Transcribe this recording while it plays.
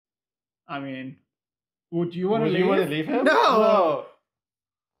I mean, would you want to Would leave? you want to leave him? No!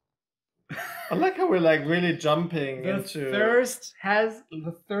 I like how we're like really jumping The into... thirst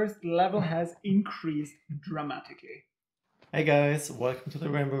level has increased dramatically. Hey guys, welcome to the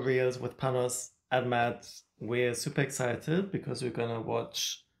Rainbow Reels with Panos and Matt. We're super excited because we're gonna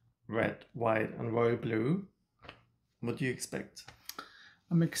watch Red, White and Royal Blue. What do you expect?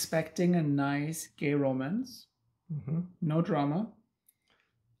 I'm expecting a nice gay romance. No drama.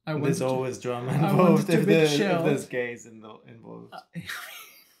 There's always drama involved if there's gays involved.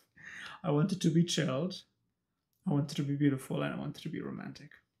 I want it to be chilled. I want it to be beautiful, and I want it to be romantic.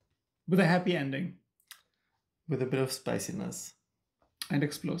 With a happy ending. With a bit of spiciness. And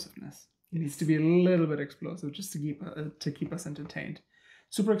explosiveness. It needs to be a little bit explosive just to keep us entertained.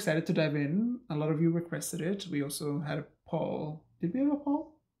 Super excited to dive in. A lot of you requested it. We also had a poll. Did we have a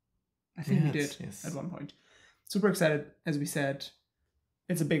poll? I think we did at one point. Super excited, as we said.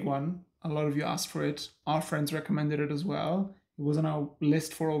 It's a big one. A lot of you asked for it. Our friends recommended it as well. It was on our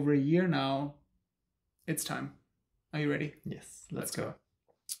list for over a year now. It's time. Are you ready? Yes, let's go.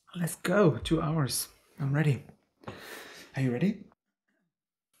 Let's go. 2 hours. I'm ready. Are you ready?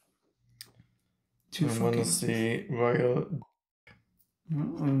 I want to see Royal...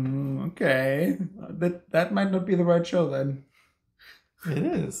 Okay. That might not be the right show then. It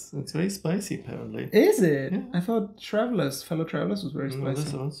is. It's very spicy apparently. Is it? Yeah. I thought fellow Travelers was very spicy. No,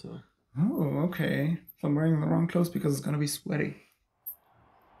 this also. Oh, okay. So I'm wearing the wrong clothes because it's going to be sweaty.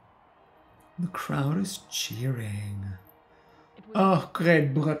 The crowd is cheering. Oh,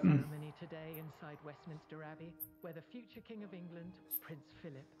 Great Britain. Today inside Westminster Abbey, where the future King of England, Prince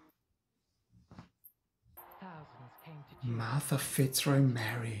Philip. Thousands came to cheer. Martha Fitzroy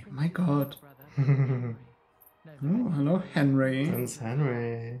Mary. My God. Oh, hello, Henry. Prince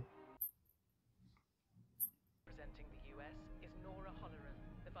Henry. Presenting the US is Nora Holleran,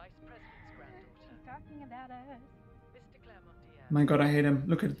 the Vice President's granddaughter. She's talking about us. Mr. Clermont-Diaz. My God, I hate him.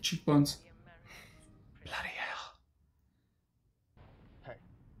 Look at the cheekbones. Bloody hell. Hey,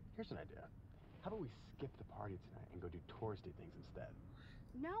 here's an idea. How about we skip the party tonight and go do touristy things instead?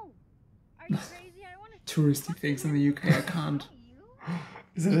 No. Are you crazy? I want to Touristy things in the UK, I can't.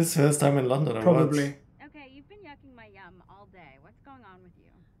 Is it his first time in London or Probably. Okay, you've been yucking my yum all day. What's going on with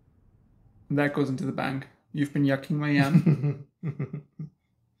you? That goes into the bank. You've been yucking my yam. I feel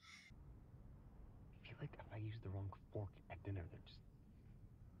like if I use the wrong fork at dinner, they're just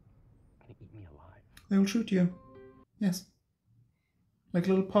gonna eat me alive. They'll shoot you. Yes. Like a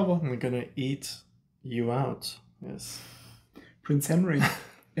little pavo. We're gonna eat you out. Yes. Prince Henry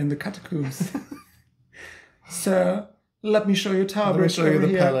in the catacombs. Sir, let me show you Tower Bridge. Let me show you the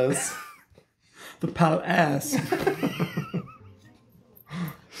here. palace. The palace.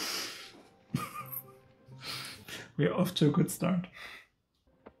 We're off to a good start.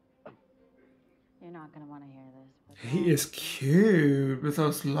 You're not going to want to hear this. But He is cute with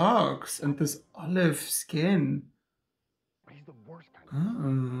those locks and this olive skin. He's the worst kind of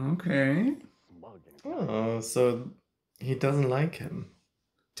Oh, okay. smug and Oh, so he doesn't like him.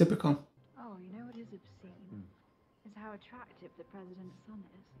 Typical. Oh, you know what is obscene? Is how attractive the president's son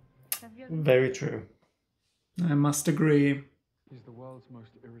is. Have you Very true. I must agree. He's the world's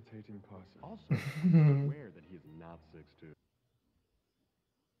most irritating person. also aware that he's not 6'2".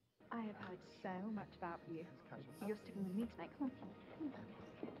 I have heard so much about you. You're sticking with me tonight. Come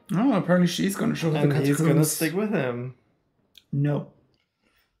on. Oh, apparently she's going to show the And catacombs. he's gonna stick with him. No.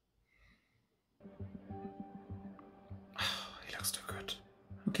 Oh, he looks too good.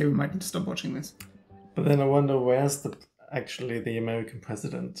 Okay, we might need to stop watching this. But then I wonder where's actually the American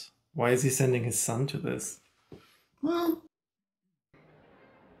president? Why is he sending his son to this? Well,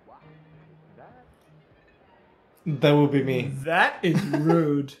 That would be me. that is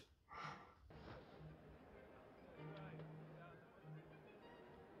rude.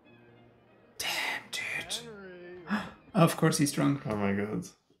 Damn, dude. Of course he's drunk. Oh my god.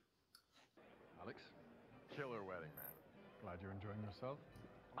 Alex, killer wedding, man. Glad you're enjoying yourself.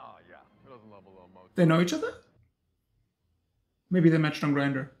 Oh yeah, who doesn't love a little motel? They know each other? Maybe they matched on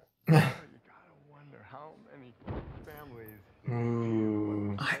Grindr. You gotta wonder how many families.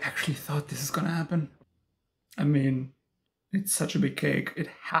 Ooh. I actually thought this is gonna happen. I mean, it's such a big cake. It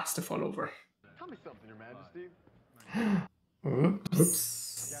has to fall over. Tell me something, Your Majesty.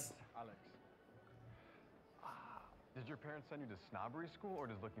 Oops. Yes, Alex. Did your parents send you to snobbery school, or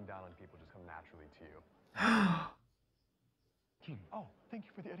does looking down on people just come naturally to you? Oh, thank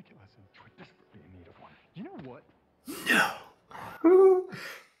you for the etiquette lesson. You were desperately in need of one. You know what? No.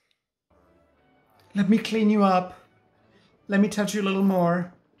 Let me clean you up. Let me touch you a little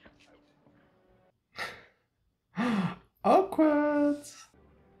more. Awkward.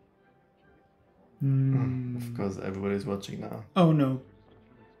 Of course, everybody's watching now. Oh no.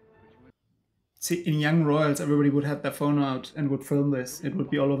 See, in Young Royals, everybody would have their phone out and would film this. It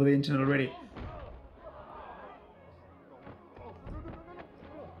would be all over the internet already.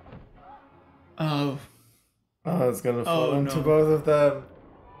 Oh. Oh, it's gonna fall Oh, onto no. both of them.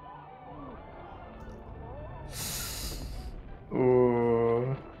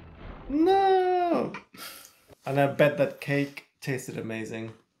 Ooh. No! And I bet that cake tasted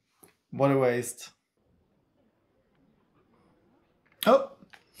amazing. What a waste. Oh.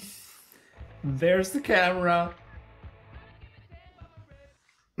 There's the camera.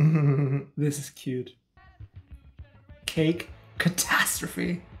 This is cute. Cake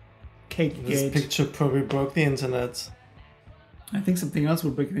catastrophe. Cake This gate. picture probably broke the internet. I think something else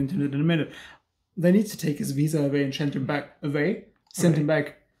will break the internet in a minute. They need to take his visa away and send him back. Send him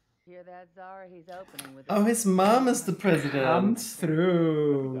back. Hear that, Zara? He's opening with. Oh, his mom is the president. Come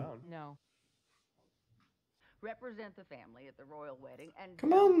through. No. Represent the family at the royal wedding and.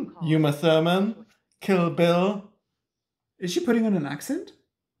 Come on, Uma Thurman. Kill Bill. Is she putting on an accent?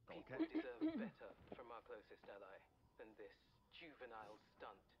 Deserve better from our closest ally than this juvenile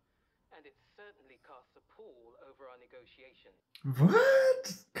stunt. And it certainly casts a pall over our negotiations.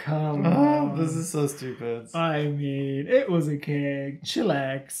 What? Come Oh, on. this is so stupid. I mean, it was a cake.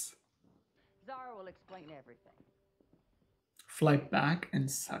 Chillax. Zara will explain everything. Fly back and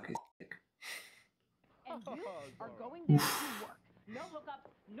suck his dick. And you are going there to work. No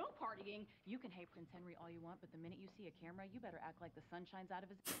hookups, no partying. You can hate Prince Henry all you want, but the minute you see a camera, you better act like the sun shines out of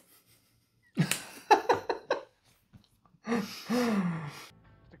his.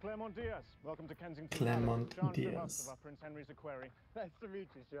 Mr. Claremont Diaz, welcome to Kensington Claremont Palace. John Diaz. Prevost of our Prince Henry's Equerry. Nice to meet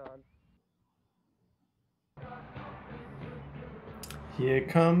you, Sean. Here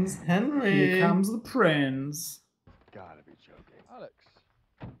comes Henry. Here comes the prince. Gotta be joking. Alex,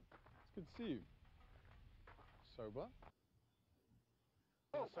 it's good to see you. Sober?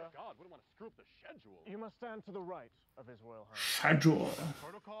 Oh, my God, wouldn't want to screw up the schedule. You must stand to the right of His Royal Highness. Schedule.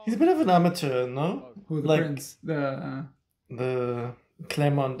 Protocol. He's a bit of an amateur, no? Who the Like- prince? The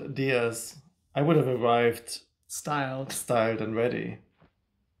Claremont Diaz. I would have arrived styled styled and ready.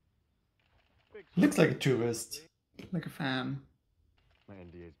 Big Looks like a tourist. like a fan. My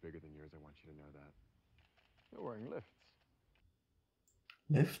NDA is bigger than yours. I want you to know that. You're wearing lifts.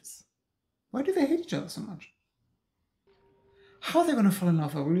 Lifts? Why do they hate each other so much? How are they gonna fall in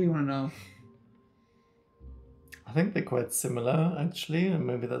love? I really want to know. I think they're quite similar, actually, and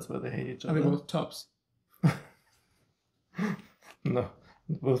maybe that's why they hate each Are other. they both tops? No,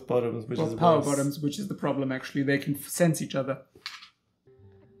 both bottoms, which Both is power worse. bottoms, which is the problem actually. They can sense each other.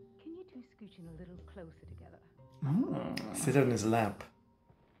 Can you two scooch in a little closer together? Oh. Sit on his lap.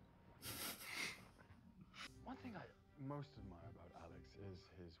 One thing I most admire about Alex is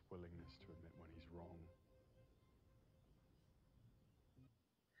his willingness to admit when he's wrong.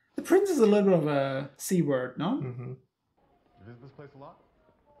 The prince is a little bit of a C word, no? Mm-hmm. You visit this place a lot?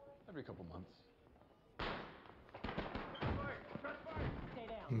 Every couple months.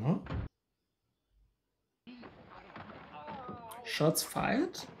 What? Shots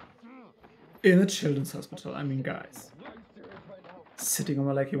fired? In a children's hospital. I mean, guys. Sitting on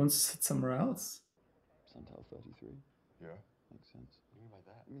my leg, he wants to sit somewhere else. Percentile 33. Yeah. Makes sense. What do you mean by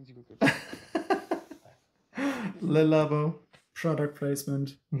that? It means you got good. Le Labo. Product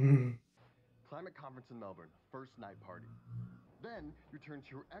placement. Mhm. Climate conference in Melbourne, first night party. Then you turned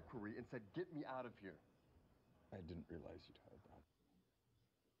to your equerry and said, "Get me out of here." I didn't realize you'd heard that.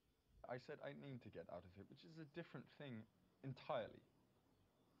 I said I need to get out of here, which is a different thing entirely.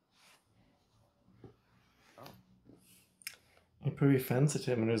 He probably fancied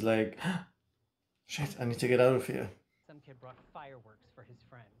him and was like, shit, I need to get out of here. Some kid brought fireworks for his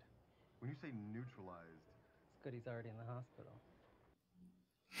friend. When you say neutralized, It's good he's already in the hospital.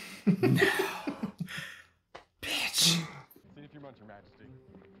 Bitch. See you in a few months, Your Majesty.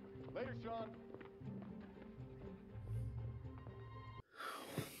 Later, Sean.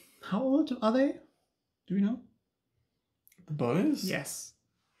 How old are they? Do we know? The boys? Yes.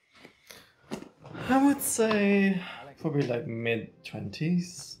 I would say probably like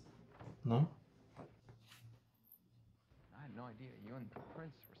mid-20s. No? I had no idea you and the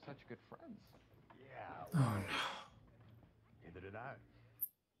prince were such good friends. Yeah. Oh no. Neither did I.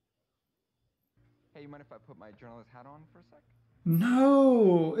 Hey, you mind if I put my journalist hat on for a sec?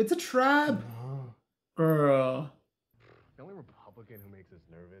 No, it's a trap. No. Girl. The only Republican who makes us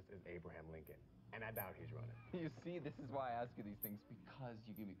nervous is Abraham Lincoln, and I doubt he's running. You see, this is why I ask you these things, because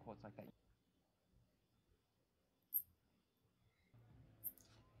you give me quotes like that.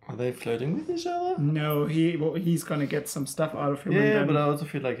 Are they flirting with each other? No, he's gonna get some stuff out of him. and Yeah, then but I also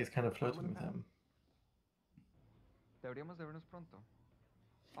feel like he's kind of flirting with him. Deberíamos de vernos pronto.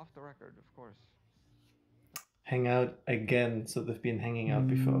 Off the record, of course. Hang out again, so they've been hanging out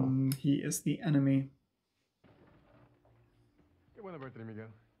before. He is the enemy. Qué buena verte, Miguel.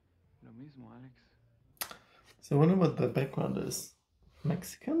 Lo mismo, Alex. So I wonder what the background is.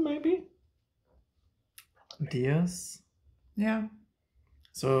 Mexican, maybe? Diaz? Yeah.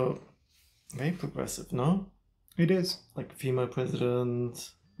 So, very progressive, no? It is. Like female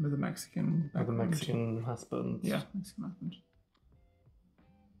president. With a Mexican With a background. Mexican husband. Yeah, Mexican husband.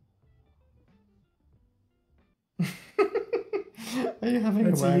 Are you having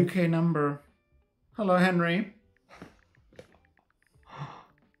It's a a wank? UK number. Hello, Henry.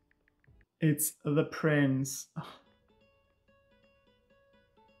 It's the prince. Oh.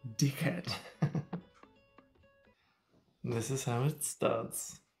 Dickhead. This is how it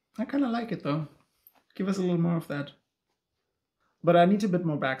starts. I kind of like it though. Give us a little more of that. But I need a bit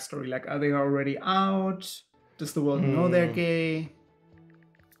more backstory. Like, are they already out? Does the world know they're gay?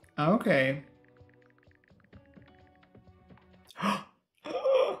 Okay.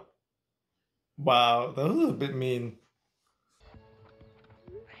 Wow, that was a bit mean.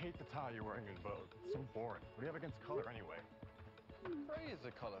 I hate the tie you're wearing in Vogue. It's so boring. What do you have against color anyway? Gray is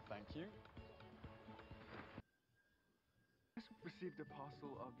a color, thank you. I just received a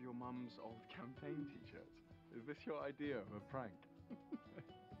parcel of your mum's old campaign t-shirts. Is this your idea of a prank?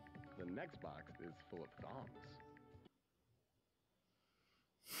 The next box is full of thongs.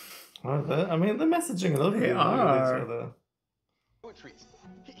 Well, I mean, they're messaging a lot They with are. each other. Poetries.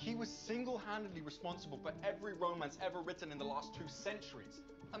 He was single-handedly responsible for every romance ever written in the last 2 centuries.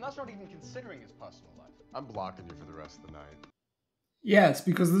 And that's not even considering his personal life. I'm blocking you for the rest of the night. Yes,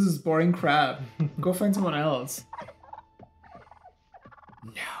 because this is boring crap. Go find someone else.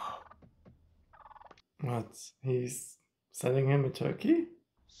 No. What? He's sending him a turkey?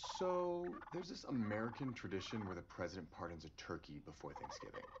 So, there's this American tradition where the president pardons a turkey before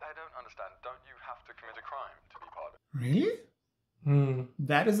Thanksgiving. I don't understand. Don't you have to commit a crime to be pardoned? Really?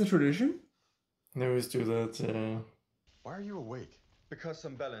 That is a tradition? They always do that, Why are you awake? Because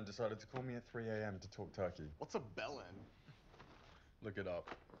some bellend decided to call me at 3 a.m. to talk turkey. What's a bellend? Look it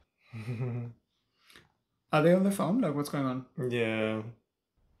up. Are they on the phone? Like, what's going on? Yeah.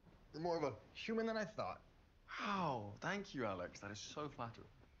 You're more of a human than I thought. Wow, thank you, Alex. That is so flattering.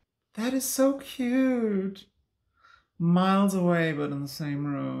 That is so cute. Miles away, but in the same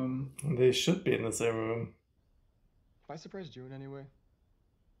room. They should be in the same room. Have I surprised you in any way?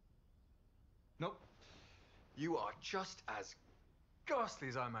 Nope. You are just as ghastly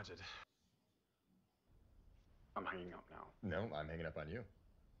as I imagined. I'm hanging up now. No, I'm hanging up on you.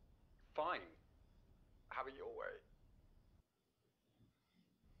 Fine. Have it your way.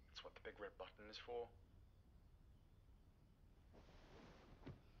 That's what the big red button is for.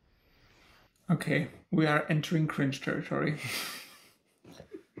 Okay, we are entering cringe territory.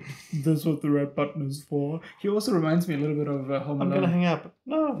 That's what the red button is for. He also reminds me a little bit of Home Alone. I'm gonna hang up.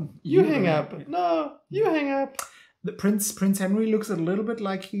 No, you hang up. No, you hang up. The Prince Henry looks a little bit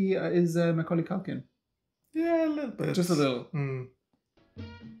like he is Macaulay Culkin. Yeah, a little bit. Just a little.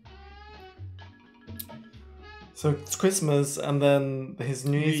 So it's Christmas, and then his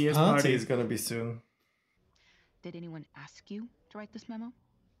New Year's party is gonna be soon. Did anyone ask you to write this memo?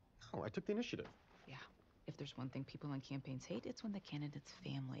 No, I took the initiative. Yeah. If there's one thing people on campaigns hate, it's when the candidate's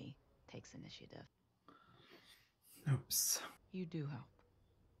family takes initiative. Oops. You do help.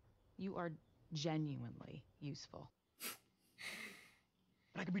 You are genuinely useful.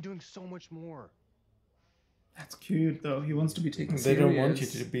 But I could be doing so much more. That's cute, though. He wants to be taken They serious. don't want you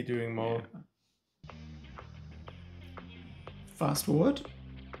to be doing more. Yeah. Fast forward.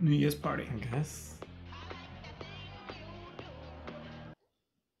 New Year's party. I guess.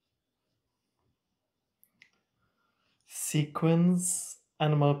 Sequins,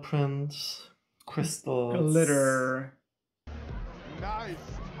 animal print, crystals. Glitter. Nice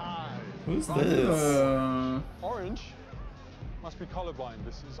tie. Who's this? Orange? Must be colorblind.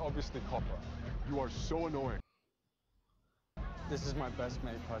 This is obviously copper. You are so annoying. This is my best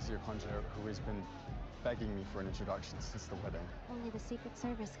mate, Percy Conjo, who has been begging me for an introduction since the wedding. Only the Secret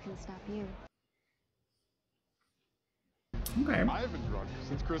Service can stop you. Okay. I've been drunk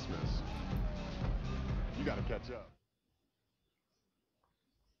since Christmas. You gotta catch up.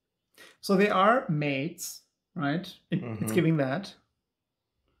 So they are mates, right? It's giving that.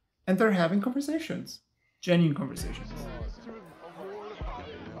 And they're having conversations. Genuine conversations.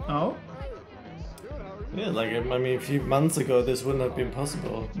 Oh? Yeah, like, I mean, a few months ago, this wouldn't have been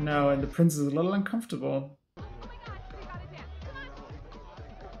possible. No, and the prince is a little uncomfortable.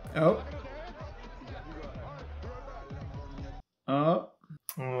 Oh. Oh.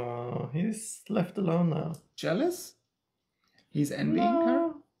 Oh, he's left alone now. Jealous? He's envying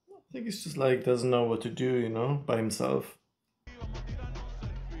her? I think he's just like doesn't know what to do, you know, by himself.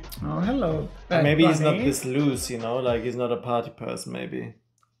 Oh, hello. And maybe he's not Bunny. this loose, you know, like he's not a party person, maybe.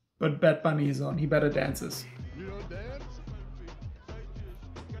 But Bad Bunny is on. He better dances. You don't dance?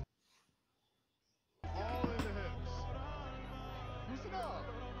 All in the hips. Loosen up.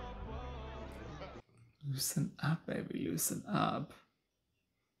 Loosen up, baby. Loosen up.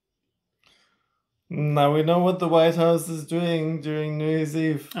 Now we know what the White House is doing during New Year's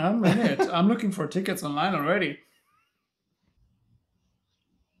Eve. I'm in it. I'm looking for tickets online already.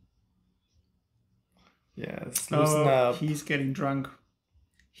 Yes, loosen up. He's getting drunk.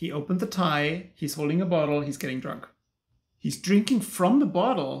 He opened the tie. He's holding a bottle. He's getting drunk. He's drinking from the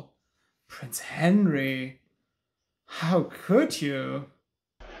bottle. Prince Henry. How could you?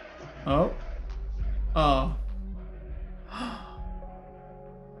 Oh. Oh. Oh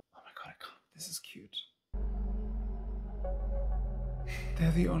my god, I can't. This is cute.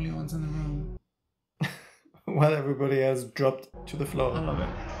 They're the only ones in the room. While everybody else dropped to the floor. I love it.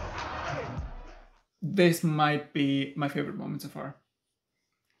 This might be my favorite moment so far.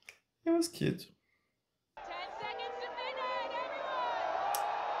 It was cute.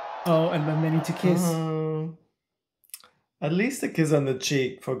 Oh, and then they need to kiss. At least a kiss on the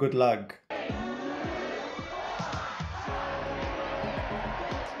cheek for good luck.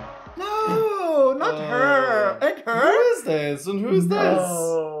 No, not her. And her? Who is this? And who's this?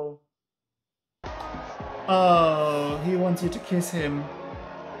 Oh, he wants you to kiss him.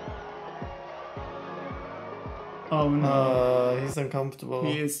 Oh no. He's uncomfortable.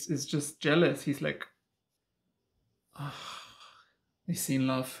 He is just jealous. He's like, oh, he's seen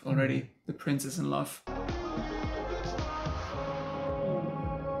love already. The prince is in love.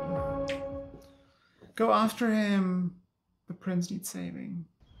 Go after him. The prince needs saving.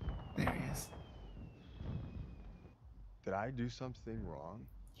 There he is. Did I do something wrong?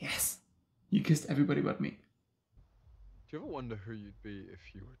 Yes. You kissed everybody but me. Do you ever wonder who you'd be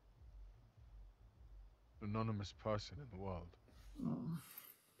if you were an anonymous person in the world?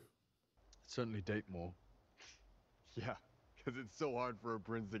 Certainly date more. Yeah, because it's so hard for a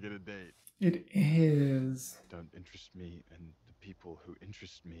prince to get a date. It is. Don't interest me, and the people who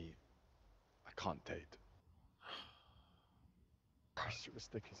interest me, I can't date. Christ, you're as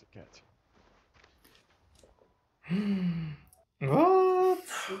thick as it gets. What?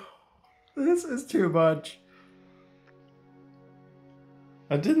 This is too much.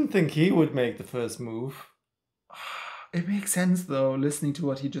 I didn't think he would make the first move. It makes sense though, listening to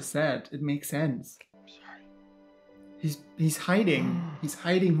what he just said. It makes sense. I'm sorry. He's hiding. He's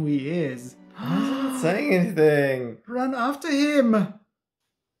hiding who he is. He's not saying anything. Run after him.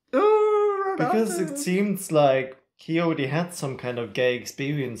 Oh, run Because after it him. seems like he already had some kind of gay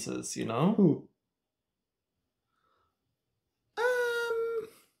experiences, you know? Who?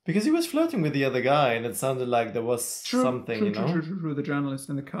 Because he was flirting with the other guy and it sounded like there was something, you know? True. The journalist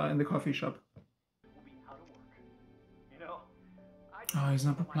in the coffee shop. Oh, he's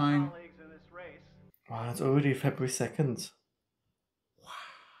not replying. Wow, it's already February 2nd.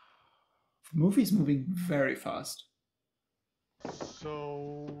 The movie's moving very fast.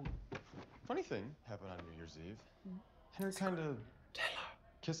 So, funny thing happened on New Year's Eve. Henry kind of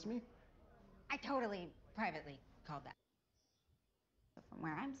kissed me. I totally privately called that. But from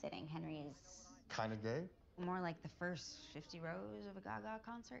where I'm sitting, Henry is Kind of gay. more like the first 50 rows of a Gaga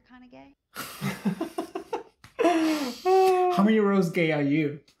concert kind of gay. How many rows gay are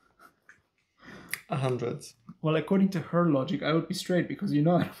you? 100. Well, according to her logic, I would be straight because you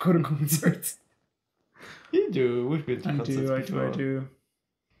know I don't go to concerts. You do. We've been to I concerts do. before.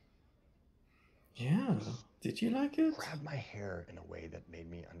 Yeah. Did you like it? Grabbed my hair in a way that made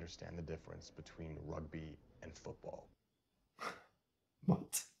me understand the difference between rugby and football.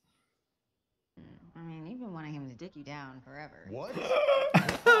 What? I mean, you've been wanting him to dick you down forever. What?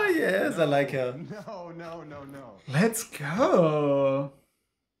 Yes, I like her. No. Let's go.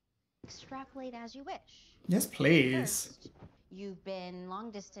 Extrapolate as you wish. Yes, please. First, you've been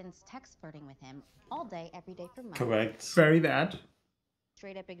long-distance text flirting with him all day, every day for months. Correct. Very that.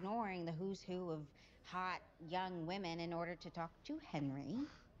 Straight up ignoring the who's who of hot young women in order to talk to Henry.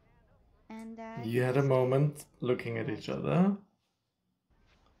 And You had a moment looking at each other.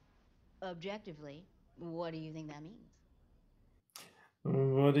 objectively, what do you think that means?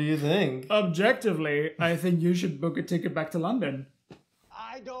 What do you think? Objectively, I think you should book a ticket back to London.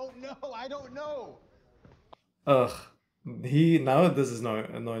 I don't know. Ugh. Now this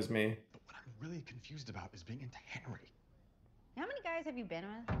annoys me. But what I'm really confused about is being into Henry. How many guys have you been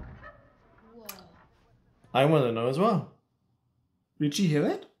with? Whoa. I want to know as well. Did she hear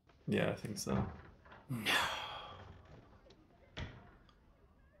that? Yeah, I think so. No.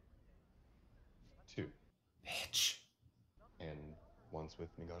 with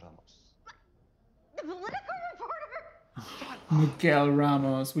Miguel Ramos. The political reporter! Miguel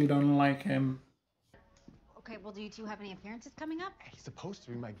Ramos, we don't like him. Okay, well, do you two have any appearances coming up? He's supposed to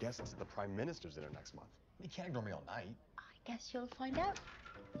be my guest to the Prime Minister's dinner next month. He can't ignore me all night. I guess you'll find out.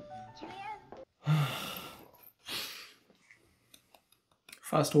 Cheerio.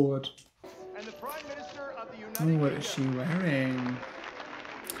 Fast forward. And the Prime Minister of the United What is she wearing?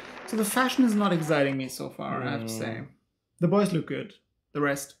 So the fashion is not exciting me so far, I have to say. The boys look good. The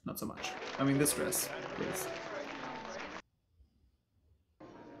rest, not so much. I mean, this dress, please.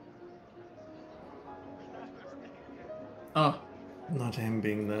 Oh. Not him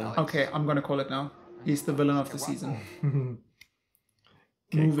being there. Okay, I'm gonna call it now. He's the villain of the season.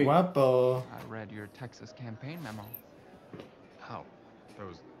 Que Movie. guapo. I read your Texas campaign memo. How? That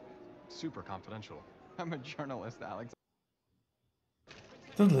was super confidential. I'm a journalist, Alex.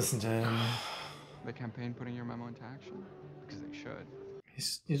 Don't listen to him. The campaign putting your memo into action? Because they should.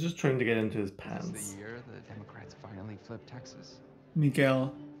 He's just trying to get into his This pants. is the year the Democrats finally flipped Texas.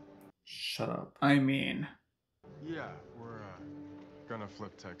 Miguel. Shut up. I mean. Yeah, we're gonna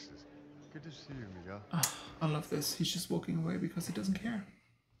flip Texas. Good to see you, Miguel. Oh, I love this. He's just walking away because he doesn't care.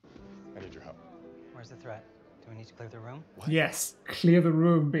 I need your help. Where's the threat? Do we need to clear the room? What? Yes. Clear the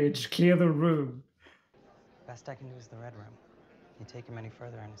room, bitch. Clear the room. Best I can do is the red room. You take him any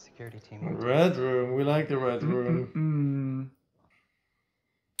further and a security team will Red room. We like the red room.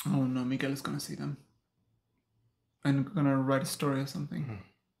 Oh no, Miguel is gonna see them. And gonna write a story or something.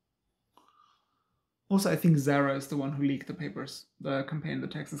 Also, I think Zara is the one who leaked the papers. The campaign, the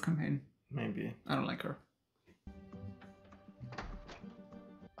Texas campaign. Maybe. I don't like her.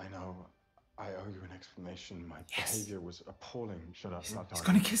 I know. I owe you an explanation. My behavior was appalling. Shut up. Stop He's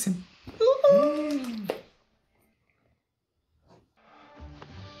talking. gonna kiss him.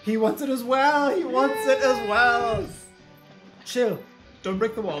 He wants it as well. He wants it as well. Chill. Don't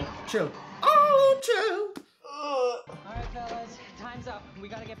break the wall. Chill. Oh, chill. Alright, fellas, time's up. We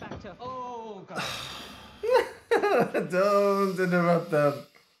gotta get back to. Oh, God. Don't interrupt them.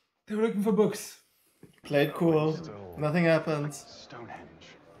 They were looking for books. Played cool. Nothing happens.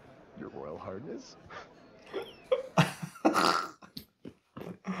 Stonehenge. Your Royal Highness?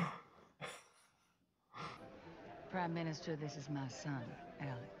 Prime Minister, this is my son,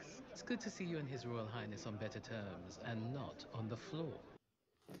 Alex. It's good to see you and His Royal Highness on better terms and not on the floor.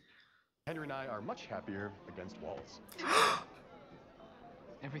 Henry and I are much happier against walls.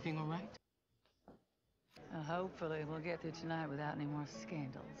 Everything all right? Hopefully we'll get through tonight without any more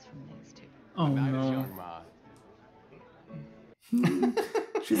scandals from these two. Oh no.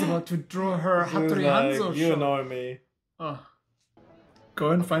 She's about to draw her Hattori Hanzo You shot. annoy me. Oh.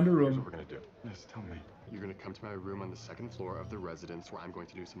 Go and find a Here's room. what we're gonna do. Yes, tell me. You're gonna come to my room on the second floor of the residence where I'm going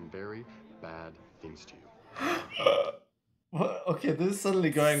to do some very bad things to you. What? Okay, this is suddenly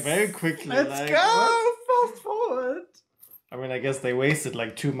going very quickly. Let's like, go! what? Fast forward! I mean, I guess they wasted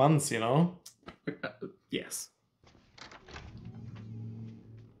like 2 months, you know? Yes.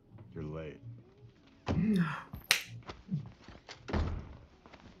 You're late.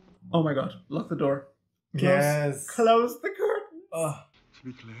 Oh my god. Lock the door. Close, Yes. Close the curtain. To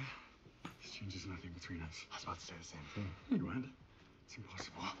be clear, this changes nothing between us. I was about to say the same thing. You and? It's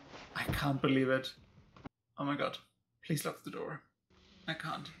impossible. I can't believe it. Oh my god. Please lock the door. I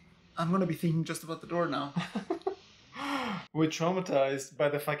can't. I'm gonna be thinking just about the door now. We're traumatized by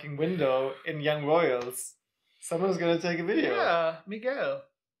the fucking window in Young Royals. Someone's gonna take a video. Yeah, Miguel.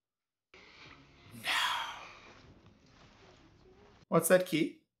 No. What's that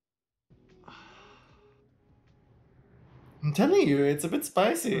key? I'm telling you, it's a bit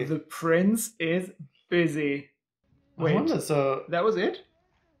spicy. The prince is busy. I wonder, so... That was it?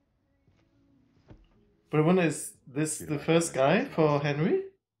 But I wonder, is this the first guy for Henry?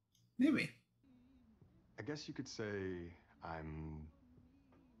 Maybe. I guess you could say I'm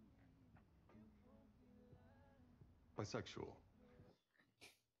bisexual.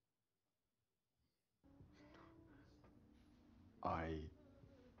 I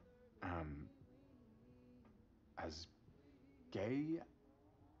am as gay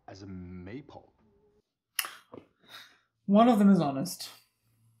as a maypole. One of them is honest.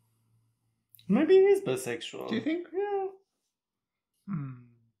 Maybe he is bisexual. Do you think? Yeah.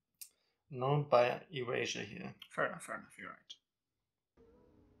 No bi erasure here. Fair enough, you're right.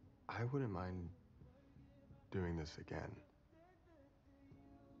 I wouldn't mind doing this again.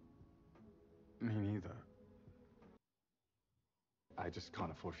 Me neither. I just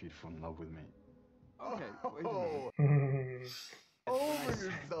can't afford for you to fall in love with me. Okay, wait a minute. Over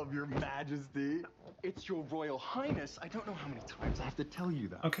yourself, Your Majesty. It's your Royal Highness. I don't know how many times I have to tell you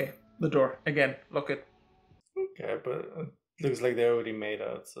that. Okay, the door. Again, lock it. Okay, but Looks like they already made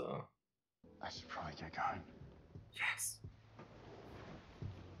out, so... I should probably get going. Yes.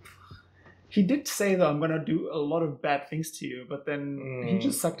 He did say, though, I'm going to do a lot of bad things to you, but then he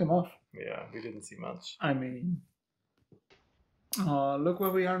just sucked him off. Yeah, we didn't see much. I mean... Oh, look where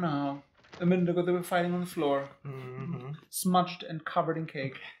we are now. A minute ago they were fighting on the floor. Smudged and covered in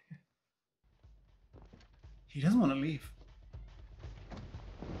cake. He doesn't want to leave.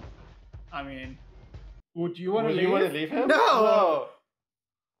 I mean... Would you want to leave? You want to leave him? No!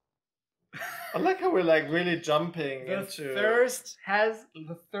 I like how we're like really jumping The into... thirst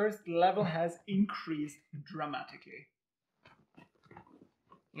level has increased dramatically.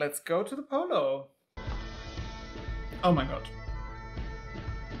 Let's go to the polo. Oh my god.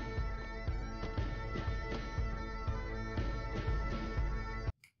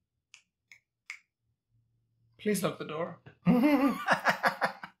 Please lock the door.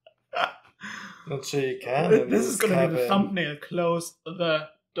 Not sure you can. This is going to be the thumbnail. Close the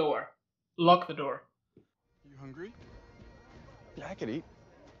door. Lock the door. You hungry? Yeah, I could eat.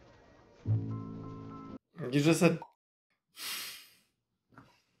 You just said...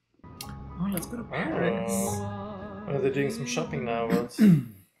 Oh, let's go to Paris. Oh, they're doing some shopping now. What? Do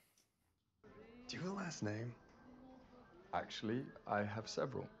you have a last name? Actually, I have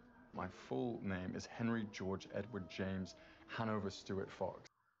several. My full name is Henry George Edward James Hanover Stuart Fox.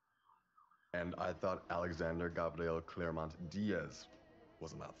 And I thought Alexander Gabriel Claremont Diaz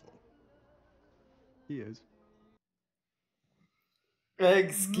was a mouthful. He is.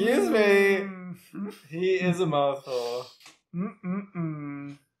 Excuse me. He is a mouthful.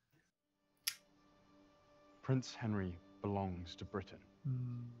 Prince Henry belongs to Britain.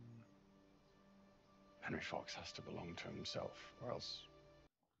 Henry Fox has to belong to himself, or else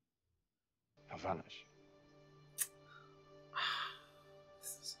he'll vanish.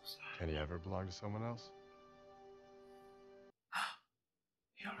 Can he ever belong to someone else?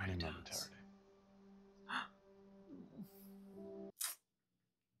 He already does. Momentarily.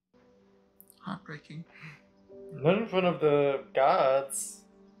 Heartbreaking. Not in front of the guards.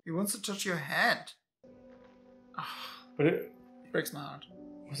 He wants to touch your hand. But it breaks my heart.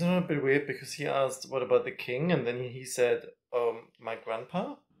 Wasn't it a bit weird because he asked, what about the king? And then he said, my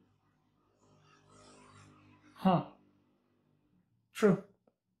grandpa? Huh. True.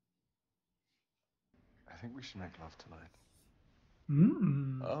 I think we should make love tonight.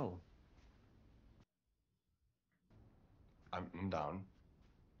 Oh. I'm down.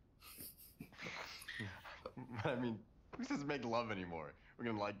 I mean, who says make love anymore? We're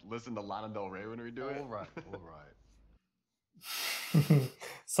gonna like listen to Lana Del Rey when we do it? All right.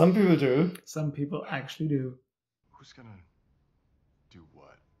 Some people do. Some people actually do. Who's gonna do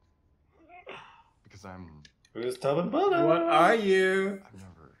what? Because I'm... Who's top and bottom? What are you? I've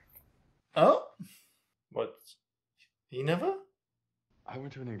never... Oh? What? He never? I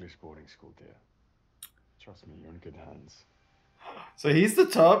went to an English boarding school, dear. Trust me, you're in good hands. So he's the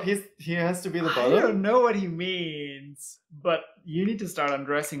top, he has to be the bottom? I don't know what he means, but you need to start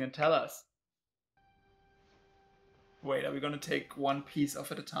undressing and tell us. Wait, are we gonna take one piece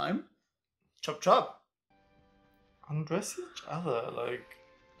off at a time? Chop chop. Undress each other, like,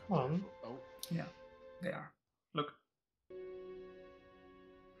 come on. Oh. Yeah, they are. Look.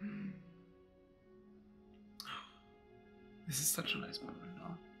 This is such a nice moment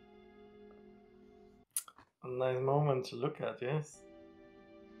now. A nice moment to look at, yes.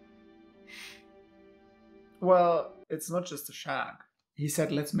 Well, it's not just a shag. He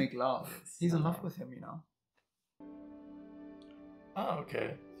said, let's make love. He's in love with him, you know. Oh,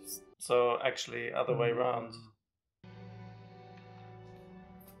 okay. So actually, other way around.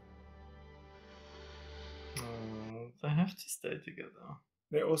 They have to stay together.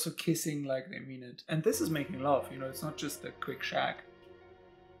 They're also kissing like they mean it. And this is making love, you know, it's not just a quick shag.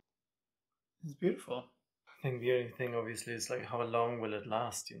 It's beautiful. I think the only thing obviously is like how long will it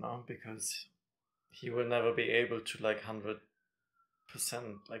last, you know, because he will never be able to like 100%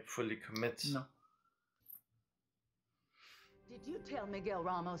 like fully commit. No. Did you tell Miguel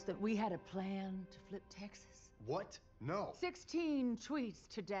Ramos that we had a plan to flip Texas? What? No. 16 tweets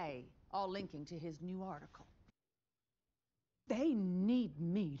today, all linking to his new article. They need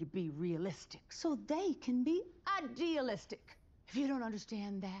me to be realistic so they can be idealistic. If you don't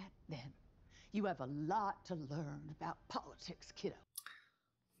understand that, then you have a lot to learn about politics, kiddo.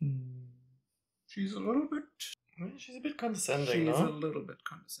 She's a little bit... She's a bit condescending, She's no? a little bit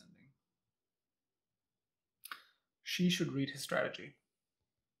condescending. She should read his strategy.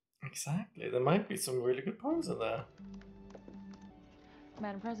 Exactly. There might be some really good points in there.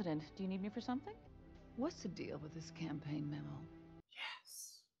 Madam President, do you need me for something? What's the deal with this campaign memo?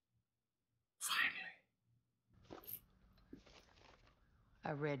 Yes. Finally.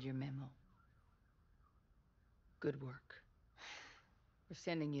 I read your memo. Good work. We're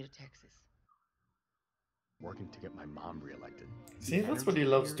sending you to Texas. Working to get my mom reelected. See, that's what he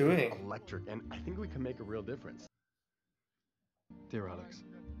loves doing. Electric, and I think we can make a real difference. Dear Alex,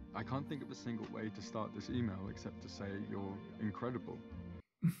 I can't think of a single way to start this email except to say you're incredible.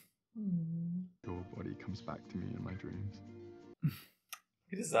 Your body comes back to me in my dreams.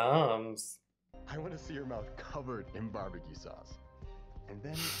 His arms. I want to see your mouth covered in barbecue sauce. And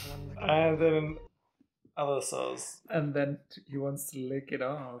then I want to lick it And then other sauce. And then he wants to lick it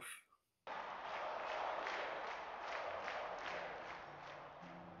off.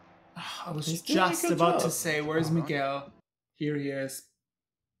 I was He's doing a just good about to job. say, where's Miguel? Here he is.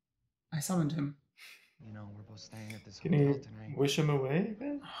 I summoned him. You know, we're both staying at this Can hotel you tonight. wish him away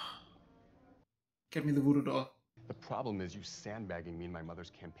again? Get me the voodoo doll. The problem is you sandbagging me and my mother's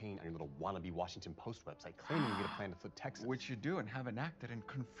campaign on your little wannabe Washington Post website, claiming you get a plan to flip Texas. Which you do and have enacted and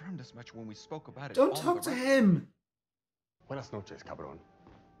confirmed as much when we spoke about it. Don't on talk the to record. him. Buenas noches, cabrón.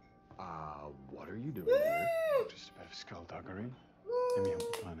 What are you doing here? Just a bit of skullduggery. Let me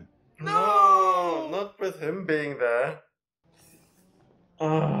help the planet. No, not with him being there.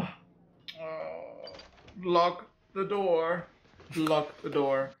 Ah. Lock the door. Lock the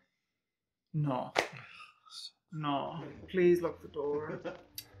door. No. No. Please lock the door.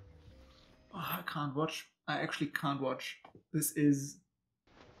 Oh, I can't watch. I actually can't watch. This is...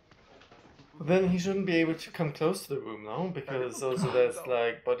 But then he shouldn't be able to come close to the room now, because also there's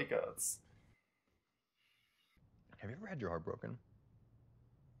like bodyguards. Have you ever had your heart broken?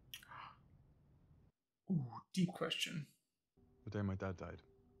 Ooh, deep question. The day my dad died.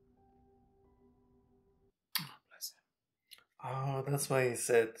 Oh, bless him. Oh, that's why he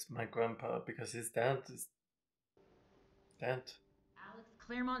said my grandpa, because his dad is dead. Alex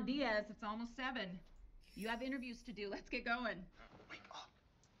Claremont Diaz, it's almost 7. You have interviews to do. Let's get going.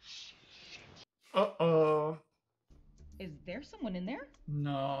 Uh-oh. Is there someone in there?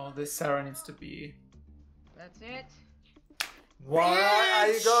 No, this Sarah needs to be... That's it. Why are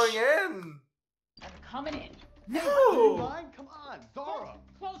you going in? I'm coming in. No! Line? Come on, Zara!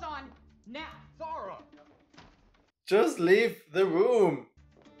 Clothes on, now. Zara! Just leave the room.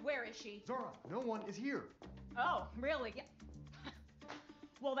 Where is she? Zara, no one is here. Oh, really? Yeah.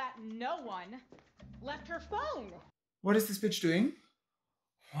 Well, that no one left her phone. What is this bitch doing?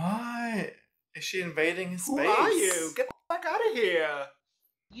 Why? Is she invading his Who space? are you? Get the fuck out of here.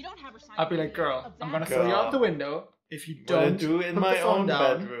 You don't have her sign. I'll be like, girl, I'm gonna throw you out the window if you What I don't do in put my the phone own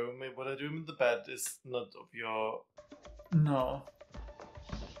down. bedroom, what I do in the bed is not of your... No.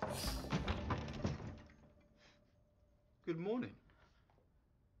 Good morning.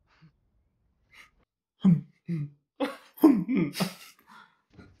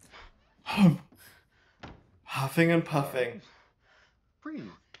 Huffing and puffing. Breathe.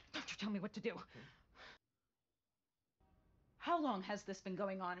 Don't you tell me what to do. How long has this been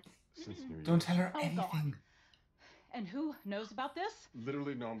going on? Since New Year's. Don't tell her Oh, anything. God. And who knows about this?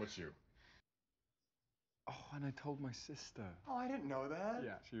 Literally no one but you. Oh, and I told my sister. Oh, I didn't know that.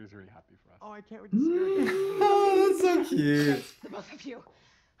 Yeah, she was really happy for us. Oh, I can't wait to see her again. Oh, that's so cute. The both of you.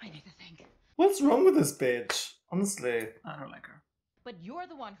 I need to think. What's wrong with this bitch? Honestly. I don't like her. But you're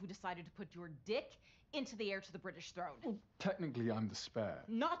the one who decided to put your dick into the heir to the British throne. Well, technically, I'm the spare.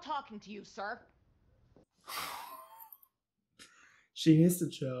 Not talking to you, sir. She needs to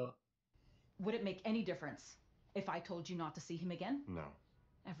chill. Would it make any difference if I told you not to see him again? No.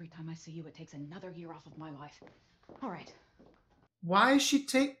 Every time I see you, it takes another year off of my life. All right. Why is she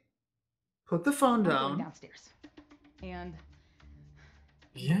put the phone I'm going down? downstairs. And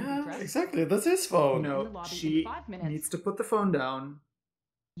Yeah, Dress? exactly. That's his phone. In the No, lobby in she 5 minutes. needs to put the phone down.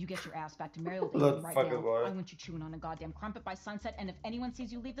 you get your ass back to Maryland Blood right fucking now. boy. I want you chewing on a goddamn crumpet by sunset, and if anyone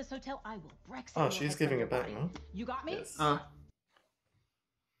sees you leave this hotel, I will Brexit. Oh, your she's head giving from it back, your no? body. You got me? Yes.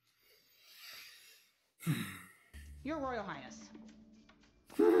 Your Royal Highness.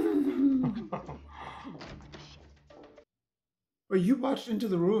 Well, you watched into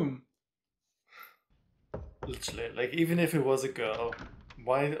the room. Literally, like, even if it was a girl,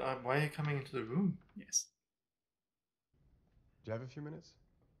 why are you coming into the room? Yes. Do you have a few minutes?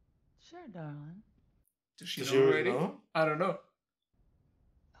 Sure, darling. Does she Does know she already? know? I don't know.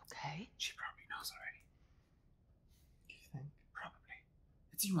 Okay. She probably knows already. You think? Probably.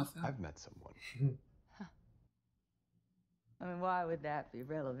 It's your mother. I've met someone. I mean, why would that be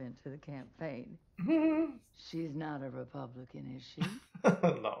relevant to the campaign? She's not a Republican, is she?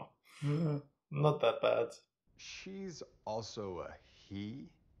 No. Not that bad. She's also a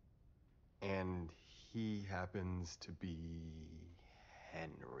he, and he happens to be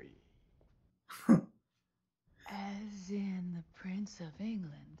Henry. As in the Prince of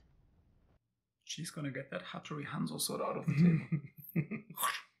England. She's gonna get that Hattori Hanzo sword out of the table.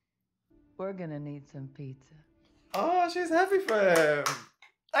 We're gonna need some pizza. Oh, she's happy for him.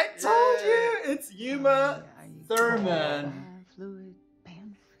 I told you, it's Uma Thurman. Fluid,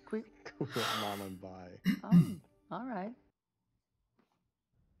 bam, quick. Mom and bye. Oh, all right.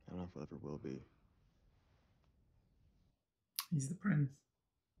 I don't know if it ever will be. He's the prince.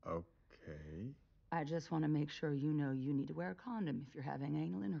 Okay. I just want to make sure you know you need to wear a condom if you're having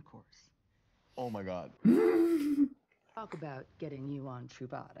anal intercourse. Oh my god. Talk about getting you on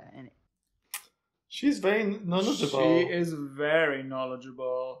Truvada and She's very knowledgeable. She is very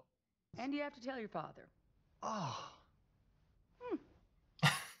knowledgeable. And you have to tell your father. Oh.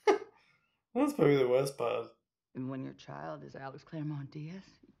 That's probably the worst part. And when your child is Alex Claremont Diaz,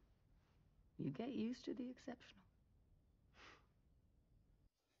 you get used to the exceptional.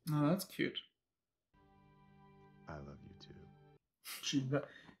 Oh, that's cute. I love you too.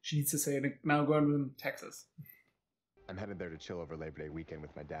 She needs to say it now. Going to Texas. I'm headed there to chill over Labor Day weekend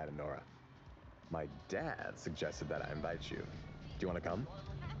with my dad and Nora. My dad suggested that I invite you. Do you want to come?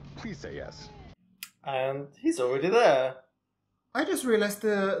 Please say yes. And he's already there. I just realized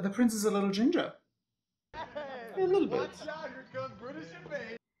the prince is a little ginger. A little bit.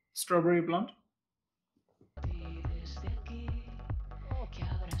 Strawberry blonde.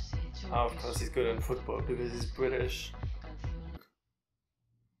 Oh, of course he's good in football because he's British.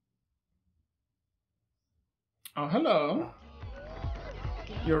 Oh, hello.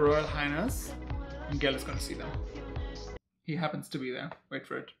 Your Royal Highness. Miguel is going to see them. He happens to be there. Wait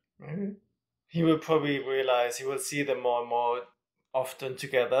for it. Maybe. He will probably realize he will see them more and more often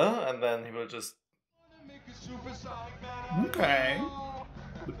together, and then he will just... Okay.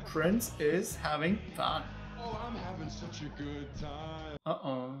 The prince is having fun. Oh, I'm having such a good time.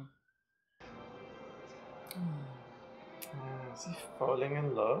 Uh-oh. Is he falling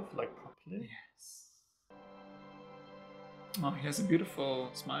in love, like properly? Yes. Oh, he has a beautiful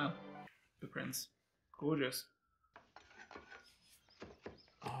smile. The prince. Gorgeous.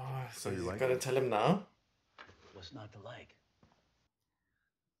 Oh, so you you're like gonna it? tell him now? What's not to like?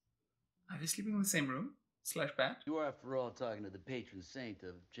 Are they sleeping in the same room? / bed? You are, after all, talking to the patron saint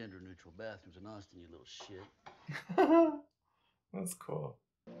of gender-neutral bathrooms in Austin, you little shit. That's cool.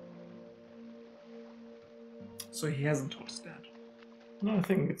 So he hasn't told his dad. No, I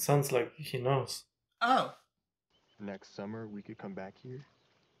think it sounds like he knows. Oh. Next summer, we could come back here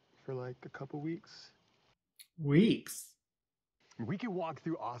for like a couple weeks. Weeks? We could walk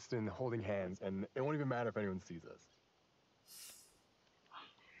through Austin holding hands, and it won't even matter if anyone sees us.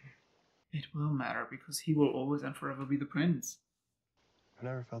 It will matter because he will always and forever be the prince. I've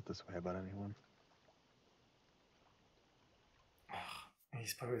never felt this way about anyone.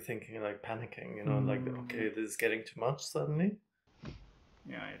 He's probably thinking, like, panicking, you know, like, okay, this is getting too much suddenly.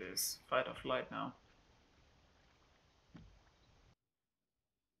 Yeah, it is. Fight or flight now.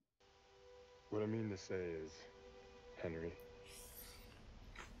 What I mean to say is, Henry.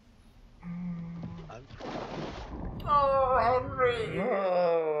 Oh, Henry!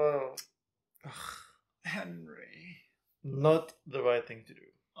 No. Henry. Not the right thing to do.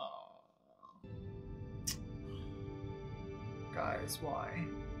 Oh. Guys, why?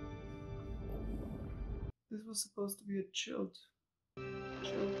 This was supposed to be a chilled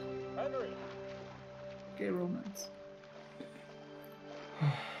Henry! gay romance.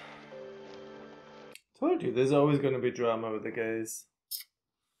 Told you, there's always going to be drama with the gays.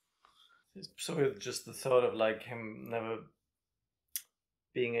 It's probably just the thought of, like, him never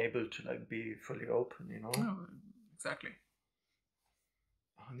being able to, like, be fully open, you know? Oh, exactly.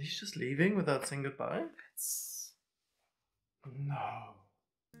 Oh, and he's just leaving without saying goodbye? No.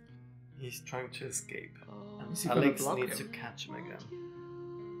 He's trying to escape. And Is he gonna Alex block needs him? to catch him again.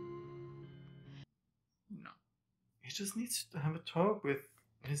 No. He just needs to have a talk with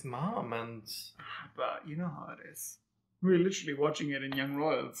his mom and... But you know how it is. We're literally watching it in Young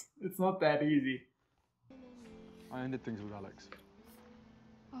Royals. It's not that easy. I ended things with Alex.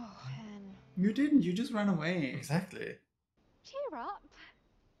 Oh, Hen. You didn't. You just ran away. Exactly. Cheer up.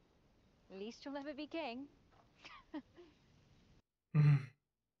 At least you'll never be king.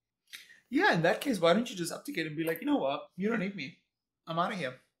 Yeah, in that case, why don't you just abdicate and be like, you know what? You don't need me. I'm out of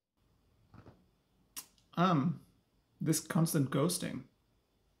here. This constant ghosting.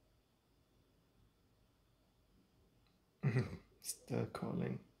 Still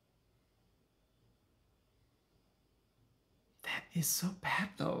calling. That is so bad,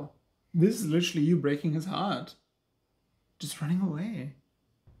 though. This is literally you breaking his heart. Just running away.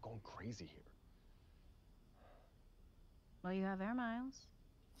 Going crazy here. Well, you have air miles.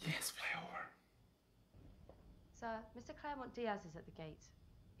 Yes, fly over. Sir, Mr. Claremont Diaz is at the gate.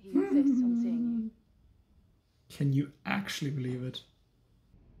 He insists on seeing you. Can you actually believe it?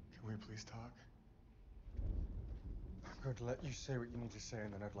 Can we please talk? I'm going to let you say what you need to say,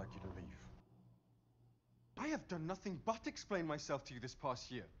 and then I'd like you to leave. I have done nothing but explain myself to you this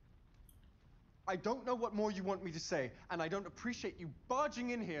past year. I don't know what more you want me to say, and I don't appreciate you barging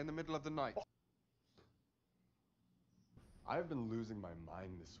in here in the middle of the night. I've been losing my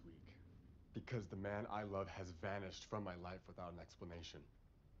mind this week because the man I love has vanished from my life without an explanation.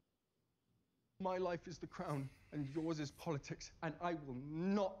 My life is the crown, and yours is politics, and I will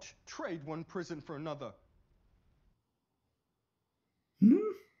not trade one prison for another. I would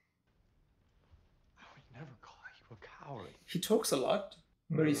never call you a coward. He talks a lot,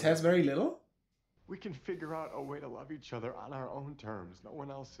 but he says very little. We can figure out a way to love each other on our own terms, no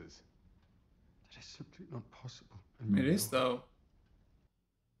one else's. That is simply not possible. It is, though.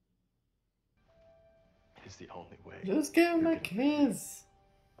 It is the only way. Just give him a kiss.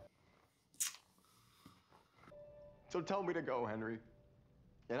 So tell me to go, Henry.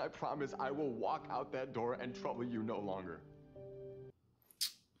 And I promise I will walk out that door and trouble you no longer.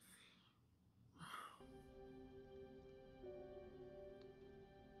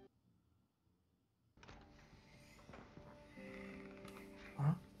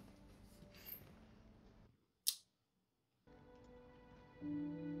 Huh?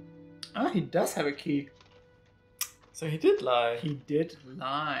 Ah, he does have a key. So he did lie. He did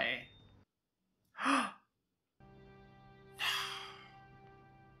lie.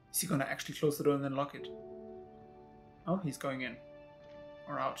 Is he gonna actually close the door and then lock it? Oh, he's going in.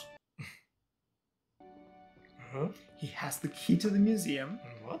 Or out. Huh? He has the key to the museum.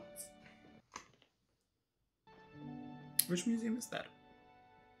 What? Which museum is that?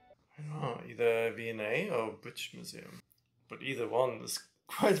 I don't know, either V&A or British Museum. But either one is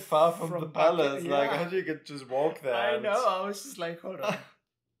quite far from the palace. yeah. Like, how do you could just walk there? I know, I was just like, hold on.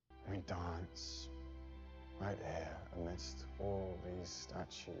 We dance right here amidst all these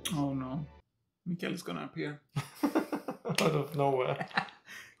statues. Oh no. Mikael is gonna appear. Out of nowhere.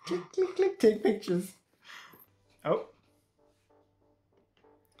 Click, click, click, take pictures. Oh.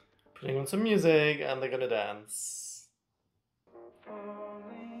 Putting on some music and they're gonna dance.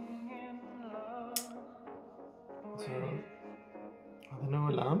 So, are there no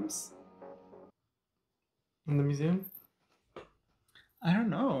alarms in the museum? I don't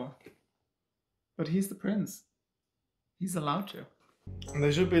know. But he's the prince. He's allowed to. And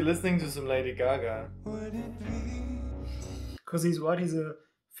they should be listening to some Lady Gaga. Because he's what? He's a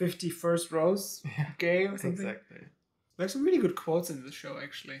 51st Rose gay or something? Exactly. There's some really good quotes in this show,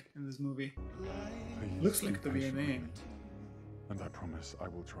 actually, in this movie. Please Looks like the be patient V&A. with me, and I promise I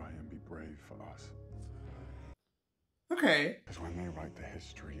will try and be brave for us. Okay. Because when they write the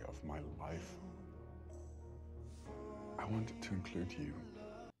history of my life, I want it to include you.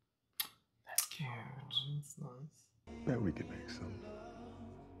 That's cute. That's nice. Bet we could make some.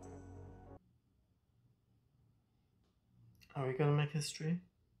 Are we gonna make history?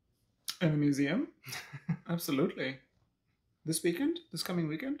 In the museum? Absolutely. This weekend? This coming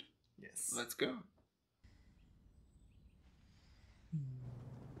weekend? Yes. Let's go.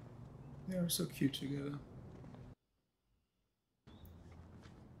 They are so cute together.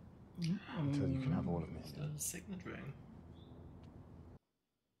 Until you can have all of me. Is that a signet ring?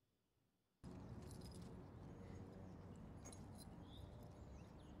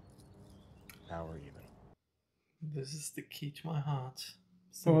 Now we're even. This is the key to my heart.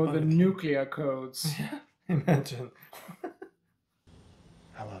 Oh, the Symbolically. nuclear codes. Yeah, imagine.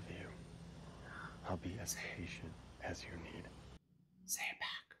 I love you. I'll be as patient as you need. Say it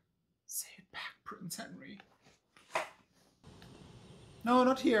back. Say it back, Prince Henry. No,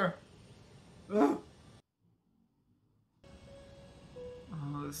 not here. Ugh.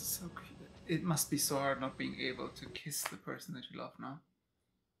 Oh, this is so cute. It must be so hard not being able to kiss the person that you love now.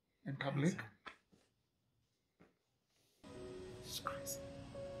 In public. It's crazy.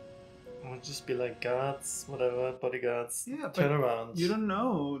 It would just be like guards, whatever, bodyguards. Yeah, but turn around. you don't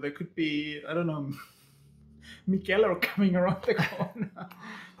know. There could be, I don't know, Michello coming around the corner.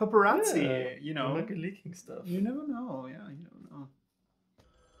 Paparazzi, Yeah, you know. they might be leaking stuff. You never know. Yeah, you never know.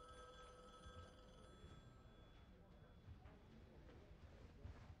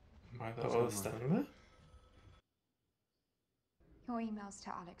 Why they're all standing there? Your emails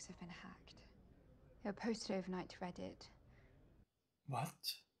to Alex have been hacked. They were posted overnight to Reddit. What?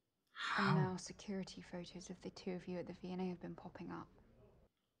 And now security photos of the two of you at the V&A have been popping up.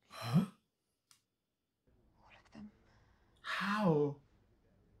 Huh? All of them. How?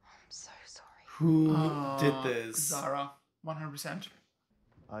 I'm so sorry. Who did this? Zara, 100%.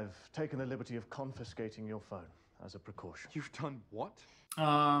 I've taken the liberty of confiscating your phone. as a precaution. You've done what?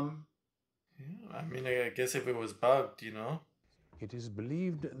 Yeah, I mean, I guess if it was bugged, you know. It is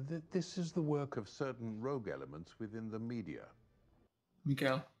believed that this is the work of certain rogue elements within the media.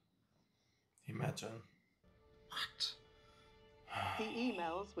 Miguel. Imagine. What? The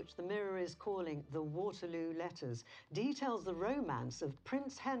emails, which the Mirror is calling the Waterloo Letters, details the romance of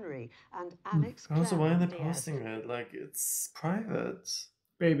Prince Henry and Alex Also, why are they Claremont-Diaz. posting it? Like, it's private.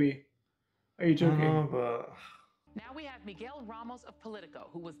 Baby. Are you joking? No, but... Now we have Miguel Ramos of Politico,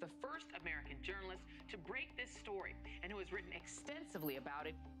 who was the first American journalist to break this story and who has written extensively about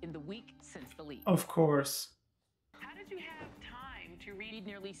it in the week since the leak. Of course. How did you have time to read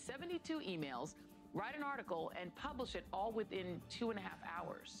nearly 72 emails, write an article, and publish it all within 2.5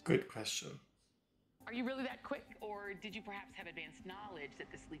 hours? Good question. Are you really that quick, or did you perhaps have advanced knowledge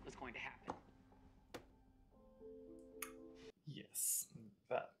that this leak was going to happen? Yes,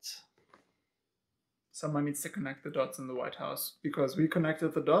 that. Someone needs to connect the dots in the White House, because we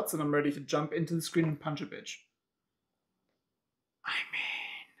connected the dots and I'm ready to jump into the screen and punch a bitch.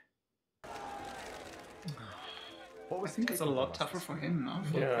 I think it's a lot tougher for him now.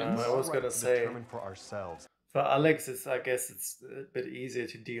 For Yeah, Prince. I was gonna say. For ourselves. For Alex, I guess it's a bit easier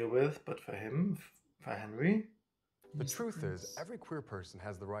to deal with, but for him, for Henry... The truth is, every queer person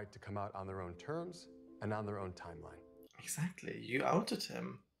has the right to come out on their own terms and on their own timeline. Exactly, you outed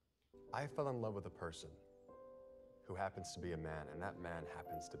him. I fell in love with a person who happens to be a man, and that man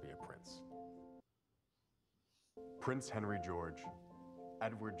happens to be a prince. Prince Henry George,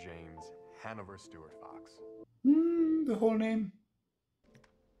 Edward James, Hanover Stuart Fox. The whole name.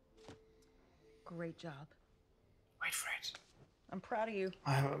 Great job. Wait for it. I'm proud of you.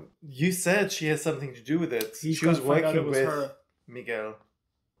 You said she has something to do with it. He's She was gonna find out working it was with her. Miguel.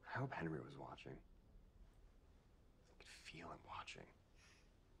 I hope Henry was watching. I could feel him watching.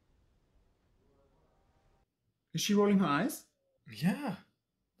 Is she rolling her eyes? Yeah.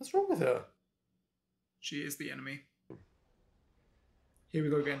 What's wrong with her? She is the enemy. Here we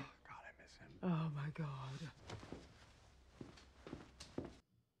go again. God, I miss him. Oh my God.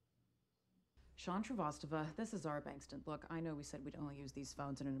 Sean Travastova, this is Zara Bankston. Look, I know we said we'd only use these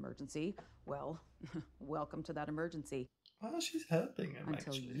phones in an emergency. Well, welcome to that emergency. Well, she's helping him,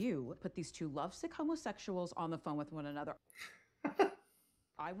 Until actually. you put these two lovesick homosexuals on the phone with one another.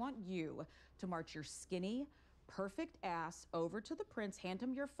 I want you to march your skinny, perfect ass over to the prince, hand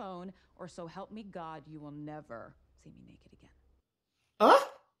him your phone, or so help me God, you will never see me naked again.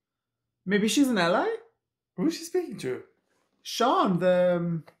 Maybe she's an ally? Who is she speaking to? Sean,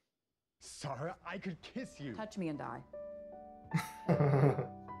 the... Sarah, I could kiss you. Touch me and die.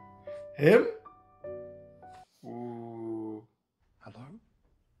 Him? Ooh. Hello?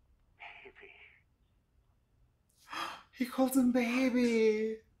 Baby. He calls him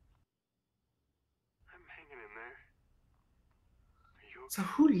baby. I'm hanging in there. Are you okay? So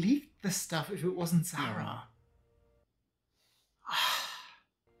who leaked the stuff if it wasn't Sarah?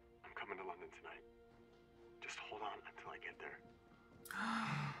 I'm coming to London tonight. Just hold on until I get there.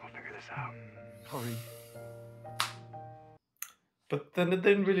 We'll figure this out. Hurry. But then it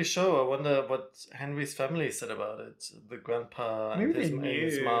didn't really show. I wonder what Henry's family said about it. The grandpa Maybe and his, they and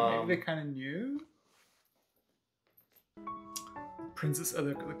his knew. mom. Maybe they kind of knew. Princess,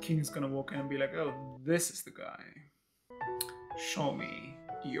 the king's gonna walk in and be like, "Oh, this is the guy. Show me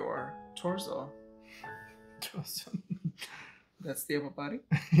your torso." Torso. That's the upper body.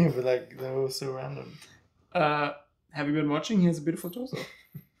 Yeah, but like they were so random. Have you been watching? He has a beautiful torso.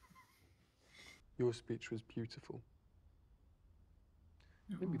 Your speech was beautiful.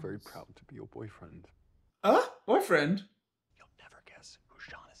 It made me very proud to be your boyfriend. Boyfriend? You'll never guess who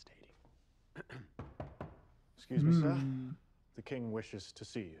Sean is dating. Excuse me, sir. The king wishes to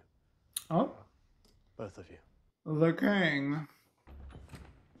see you. Oh? Both of you. The king.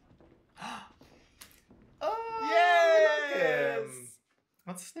 Yes!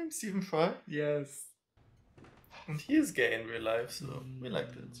 What's his name? Stephen Fry? Yes. And he is gay in real life, so we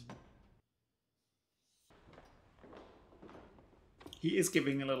liked it. He is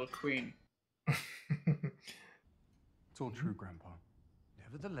giving a little queen. It's all true, Grandpa.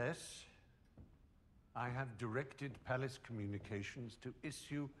 Nevertheless, I have directed Palace Communications to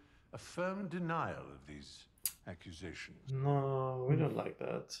issue a firm denial of these accusations. No, we don't like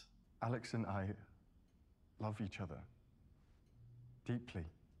that. Alex and I love each other deeply.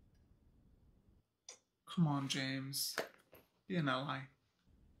 Come on, James. Be an ally.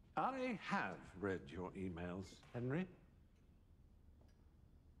 I have read your emails, Henry.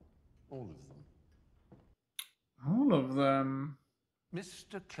 All of them. All of them.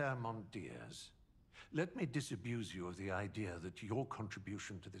 Mr. Claremont-Diaz, let me disabuse you of the idea that your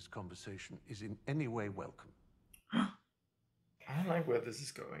contribution to this conversation is in any way welcome. I don't like where this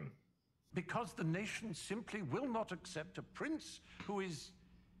is going. Because the nation simply will not accept a prince who is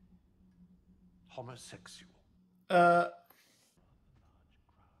homosexual.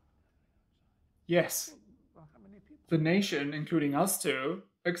 Yes. The nation, including us two,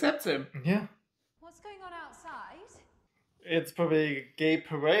 accepts him. Yeah. What's going on outside? It's probably a gay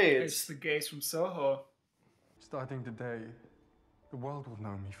parade. It's the gays from Soho. Starting today, the world will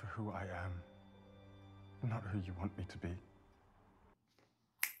know me for who I am, not who you want me to be.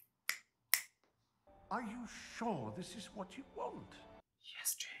 Are you sure this is what you want?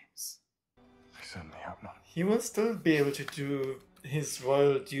 Yes, James. I certainly hope not. He will still be able to do his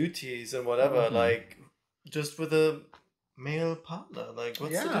royal duties and whatever, like, just with a male partner. Like,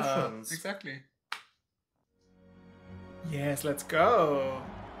 what's the difference? Exactly. Yes, let's go.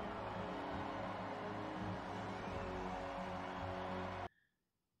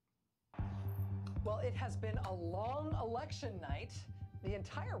 Well, it has been a long election night. The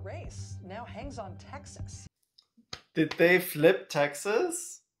entire race now hangs on Texas. Did they flip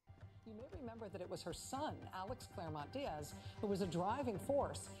Texas? You may remember that it was her son, Alex Claremont Diaz, who was a driving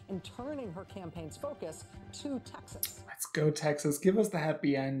force in turning her campaign's focus to Texas. Let's go, Texas. Give us the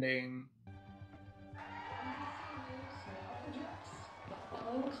happy ending.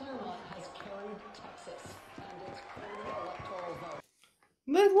 Ellen Claremont has carried Texas and its early electoral vote.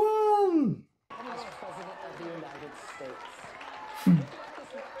 They won! As President of the United States. This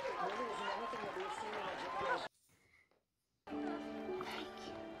really isn't anything that we've seen in a generation.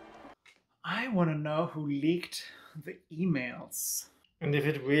 I want to know who leaked the emails. And if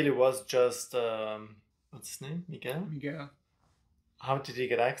it really was just, what's his name? Miguel? Miguel. How did he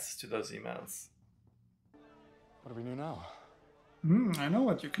get access to those emails? What do we do now? I know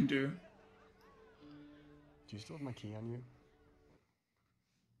what you can do. Do you still have my key on you?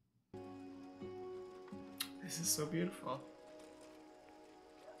 This is so beautiful.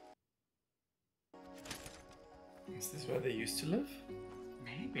 Is this where they used to live?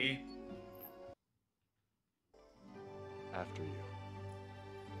 Maybe. After you.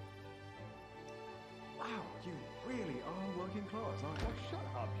 Wow, you really are working class, aren't you? Oh, shut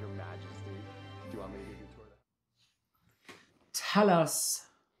up, Your Majesty. Do you want me to give you a tour of the... Tell us,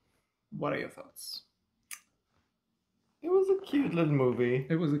 what are your thoughts? It was a cute little movie.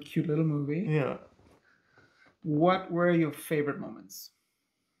 It was a cute little movie. Yeah. What were your favorite moments?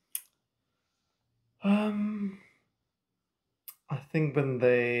 I think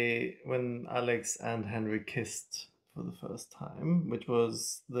when Alex and Henry kissed for the first time, which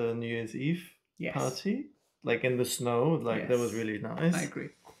was the New Year's Eve party, like in the snow, like that was really nice. I agree.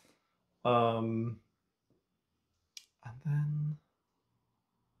 And then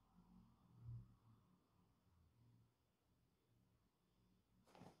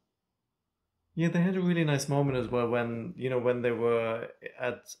yeah, they had a really nice moment as well when they were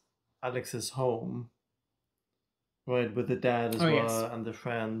at Alex's home, right, with the dad as well and the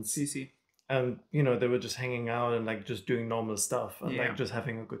friends. Cece. And they were just hanging out and like just doing normal stuff and Yeah. like just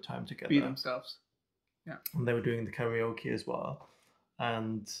having a good time together. Be themselves. Yeah. And they were doing the karaoke as well.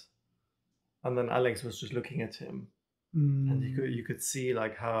 And then Alex was just looking at him. And you could see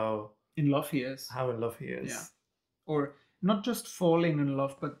like how in love he is. How in love he is. Yeah. Or not just falling in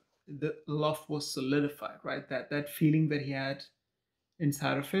love, but the love was solidified, right? That feeling that he had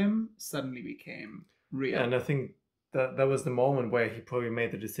inside of him suddenly became real. And I think that was the moment where he probably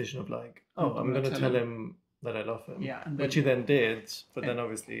made the decision of like, oh, I'm going to tell him that I love him. Yeah, and which he then did, but then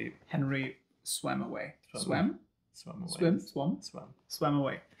obviously Henry swam away. Swam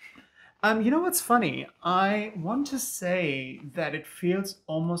away. You know what's funny? I want to say that it feels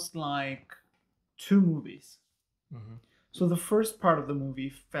almost like two movies. Mhm. So the first part of the movie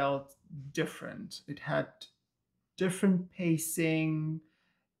felt different. It had different pacing.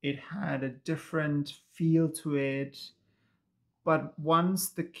 It had a different feel to it. But once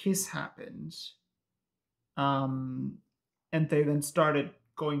the kiss happened, and they then started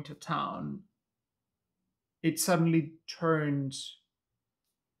going to town, it suddenly turned,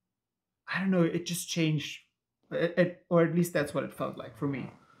 I don't know, it just changed. Or at least that's what it felt like for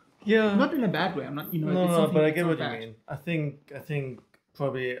me. Yeah. Not in a bad way. I'm not, it's No, something but I that's get not what bad. you mean. I think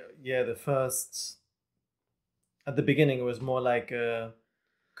probably the first at the beginning it was more like a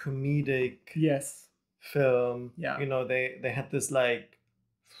comedic film. Yeah. They had this like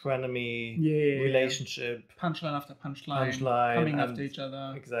frenemy Yeah. relationship. Punchline after punchline. Coming after each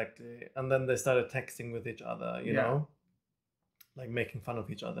other. Exactly. And then they started texting with each other, you Yeah. know? Like making fun of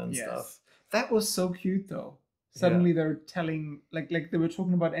each other and stuff. That was so cute though. Suddenly they're telling like they were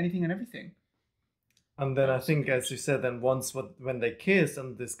talking about anything and everything. And then I think, as you said, then when they kissed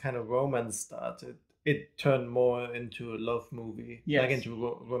and this kind of romance started, it turned more into a love movie, Yes. like into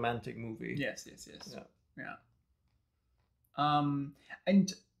a romantic movie. Yes. Yeah. Yeah.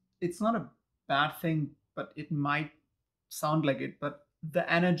 And it's not a bad thing, but it might sound like it. But the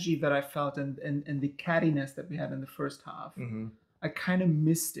energy that I felt and the cattiness that we had in the first half, Mm-hmm. I kind of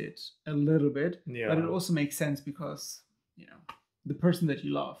missed it a little bit. Yeah. But it also makes sense because, you know, the person that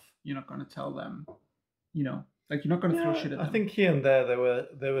you love, you're not going to tell them, you know, like you're not going to throw shit at them. I think here and there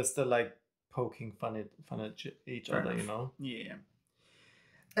they were still like poking fun at each Fair other, enough. you know.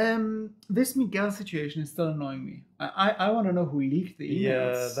 Yeah. This Miguel situation is still annoying me. I want to know who leaked the emails.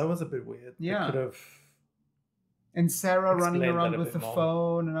 Yeah, that was a bit weird. They Yeah. could have. And Sarah running explained around that a with the bit more.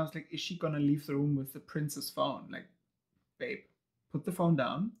 phone, and I was like, is she gonna leave the room with the prince's phone? Like, babe, put the phone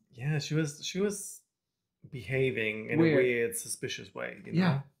down. Yeah, she was behaving in Weird. a weird, suspicious way. You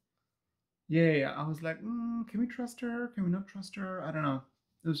know? Yeah. I was like, can we trust her? Can we not trust her? I don't know.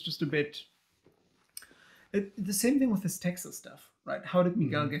 It was just a bit. The same thing with this Texas stuff, right? How did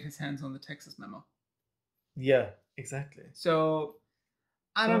Miguel get his hands on the Texas memo? Yeah, exactly. So,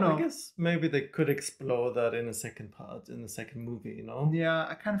 I don't know. I guess maybe they could explore that in a second part, in the second movie. You know? Yeah,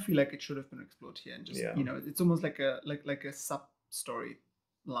 I kind of feel like it should have been explored here, and just Yeah. you know, it's almost like a sub story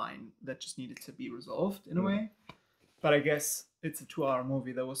line that just needed to be resolved in a way. But I guess it's a 2-hour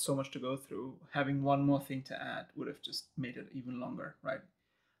movie. There was so much to go through. Having one more thing to add would have just made it even longer, right?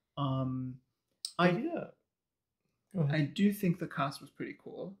 I do think the cast was pretty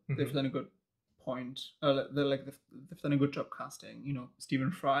cool. They've Mhm. done a good point. They've done a good job casting. You know,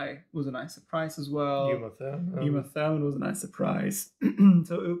 Stephen Fry was a nice surprise as well. Uma Thurman. Uma Thurman was a nice surprise.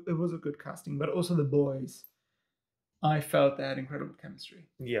 So it was a good casting. But also the boys, I felt they had incredible chemistry.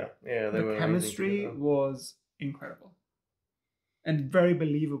 Yeah, they were The amazing chemistry together. was incredible and very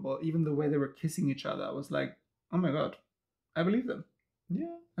believable. Even the way they were kissing each other, I was like, oh my god, I believe them.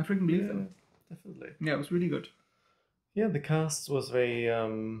 Yeah, I freaking believe them. Definitely. Yeah, it was really good. Yeah, the cast was very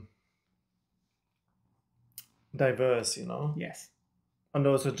diverse, you know. Yes. And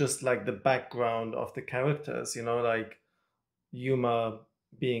also just like the background of the characters, you know, like Yuma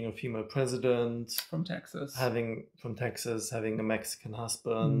being a female president from Texas, having a Mexican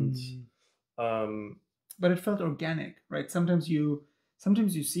husband. But it felt organic, right? Sometimes you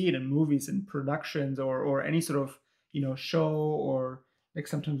see it in movies and productions or any sort of, you know, show, or like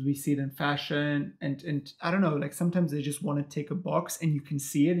sometimes we see it in fashion and I don't know, like sometimes they just want to take a box and you can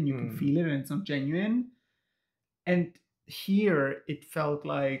see it and you can feel it and it's not genuine. And here it felt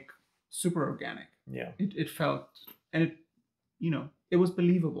like super organic. Yeah. It felt, and it, you know, it was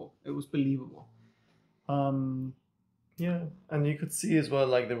believable. It was believable. Yeah, and you could see as well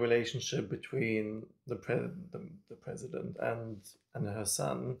like the relationship between the president and her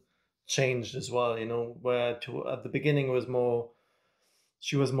son changed as well, you know, where at the beginning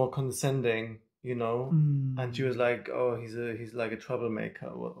she was more condescending, you know, and she was like, oh, he's like a troublemaker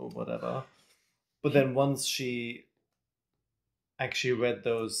or whatever. But then once she actually read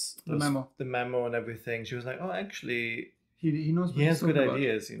the memo and everything, she was like, oh, actually he knows what he has he's good talking about.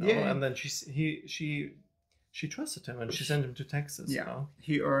 ideas, you know. Yeah. And then she trusted him and she sent him to Texas. Yeah, You know?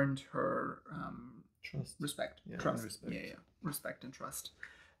 he earned her trust, respect, Yeah, trust, respect. Yeah, respect and trust.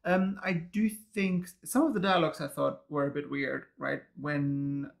 I do think some of the dialogues I thought were a bit weird, right?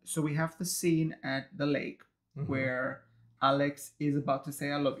 So we have the scene at the lake Mhm. where Alex is about to say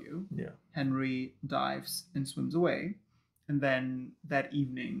 "I love you." Yeah. Henry dives and swims away, and then that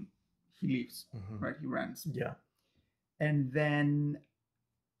evening he leaves. Mhm. Right, he runs. Yeah. And then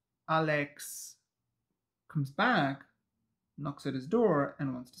Alex comes back, knocks at his door,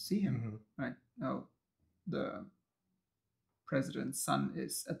 and wants to see him. Mhm. Right? Oh, the president's son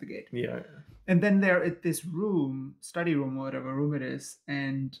is at the gate. Yeah. And then they're at this study room, or whatever room it is,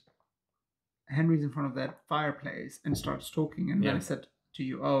 and Henry's in front of that fireplace and starts talking. And then I said to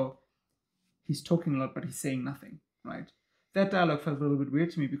you, oh, he's talking a lot, but he's saying nothing, right? That dialogue felt a little bit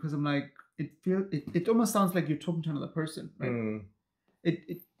weird to me because I'm like, it almost sounds like you're talking to another person, right?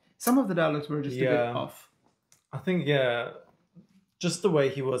 Some of the dialogues were just a bit off. I think, just the way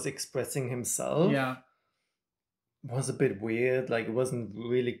he was expressing himself was a bit weird. Like, it wasn't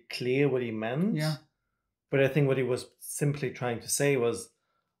really clear what he meant. Yeah. But I think what he was simply trying to say was,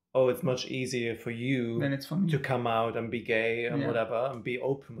 oh, it's much easier for you Than it's for me. to come out and be gay and Yeah. whatever and be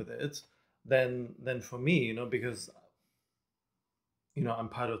open with it than for me, you know, because, you know, I'm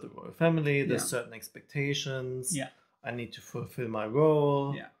part of the royal family. There's certain expectations. Yeah. I need to fulfill my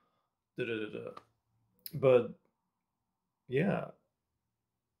role. Yeah. But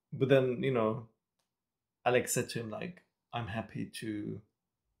but then, you know, Alex said to him, like, I'm happy to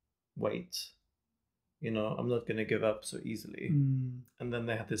wait you know, I'm not gonna give up so easily. Mm. And then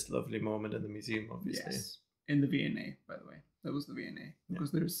they had this lovely moment in the museum, obviously. Yes, in the V&A, by the way. That was the V&A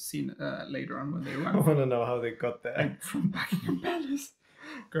because there's a scene later on when they I run want to know how they got there. like, from Buckingham Palace.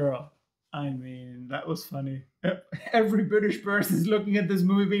 Girl, I mean, that was funny. Every British person is looking at this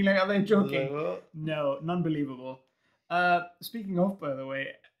movie being like, are they joking? Like, what? No, non-believable. Speaking of, by the way,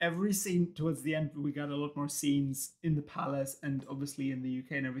 every scene towards the end, we got a lot more scenes in the palace and obviously in the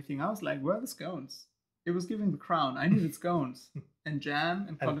UK and everything. I was like, where are the scones? It was giving the crown. I needed scones and jam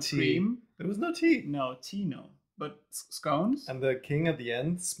and colored tea. cream. There was no tea. No, tea, no. But scones? And the king at the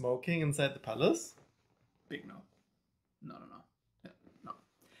end smoking inside the palace? Big no. No. Yeah, no.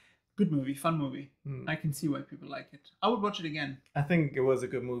 Good movie, fun movie. I can see why people like it. I would watch it again. I think it was a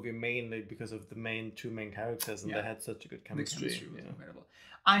good movie mainly because of the two main characters, and Yeah. they had such a good chemistry. The chemistry was incredible.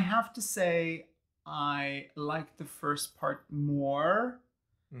 I have to say, I liked the first part more,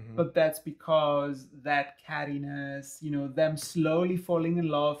 but that's because that cattiness, you know, them slowly falling in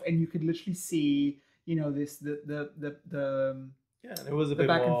love, and you could literally see, you know, this the Yeah, and it was a the bit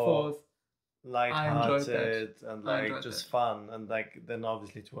back and more forth. light-hearted and I like enjoyed just that. fun, and like then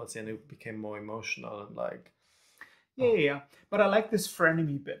obviously towards the end it became more emotional and like Yeah. But I like this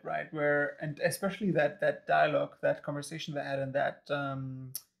frenemy bit, right? Where, and especially that dialogue, that conversation they had in that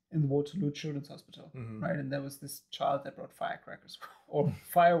in the Waterloo Children's Hospital, right? And there was this child that brought firecrackers or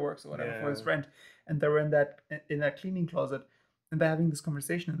fireworks or whatever for his Yeah. friend, and they were in that cleaning closet, and they're having this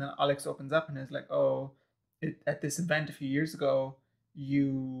conversation, and then Alex opens up and is like, "Oh, at this event a few years ago,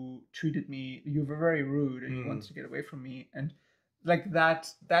 you treated me, you were very rude, and you wanted to get away from me," and like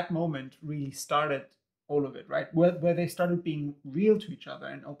that moment really started all of it, right? Where they started being real to each other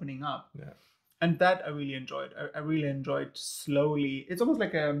and opening up. Yeah. And that I really enjoyed. I really enjoyed slowly. It's almost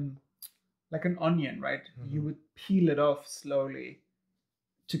like an onion, right? You would peel it off slowly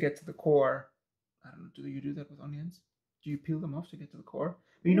to get to the core. I don't know. Do you do that with onions? Do you peel them off to get to the core?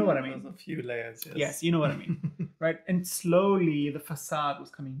 But you know what I mean. There's a few layers, yes. Yes, you know what I mean. Right? And slowly the facade was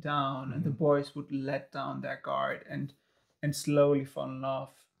coming down and the boys would let down their guard and slowly fall in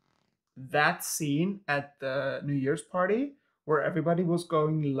love. That scene at the New Year's party where everybody was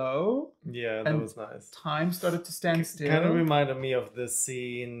going low. Yeah, that and was nice. Time started to stand still. Kind of reminded me of the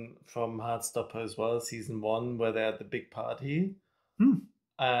scene from Heartstopper as well, season 1, where they're at the big party.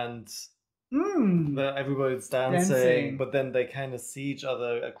 And everybody's dancing, but then they kind of see each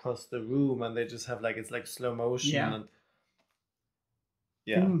other across the room and they just have like, it's like slow motion.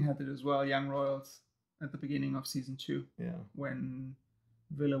 Yeah. And King had it as well, Young Royals, at the beginning of season 2. Yeah. When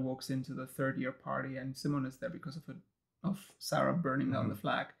Villa walks into the third-year party and Simone is there because of Sarah burning down the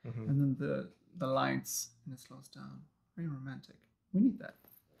flag, and then the lights, and it slows down. Very romantic. We need that.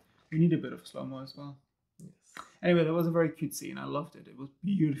 We need a bit of slow-mo as well. Yes. Anyway, that was a very cute scene. I loved it. It was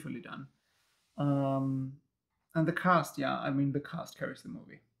beautifully done. And the cast, I mean, the cast carries the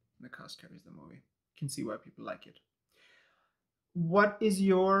movie. Can see why people like it. What is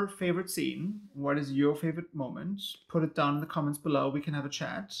your favorite scene? What is your favorite moment? Put it down in the comments below. We can have a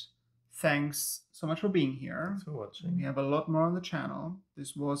chat. Thanks so much for being here. Thanks for watching. We have a lot more on the channel.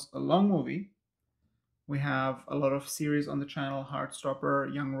 This was a long movie. We have a lot of series on the channel.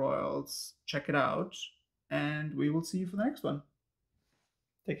 Heartstopper, Young Royals. Check it out. And we will see you for the next one.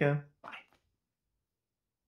 Take care. Bye.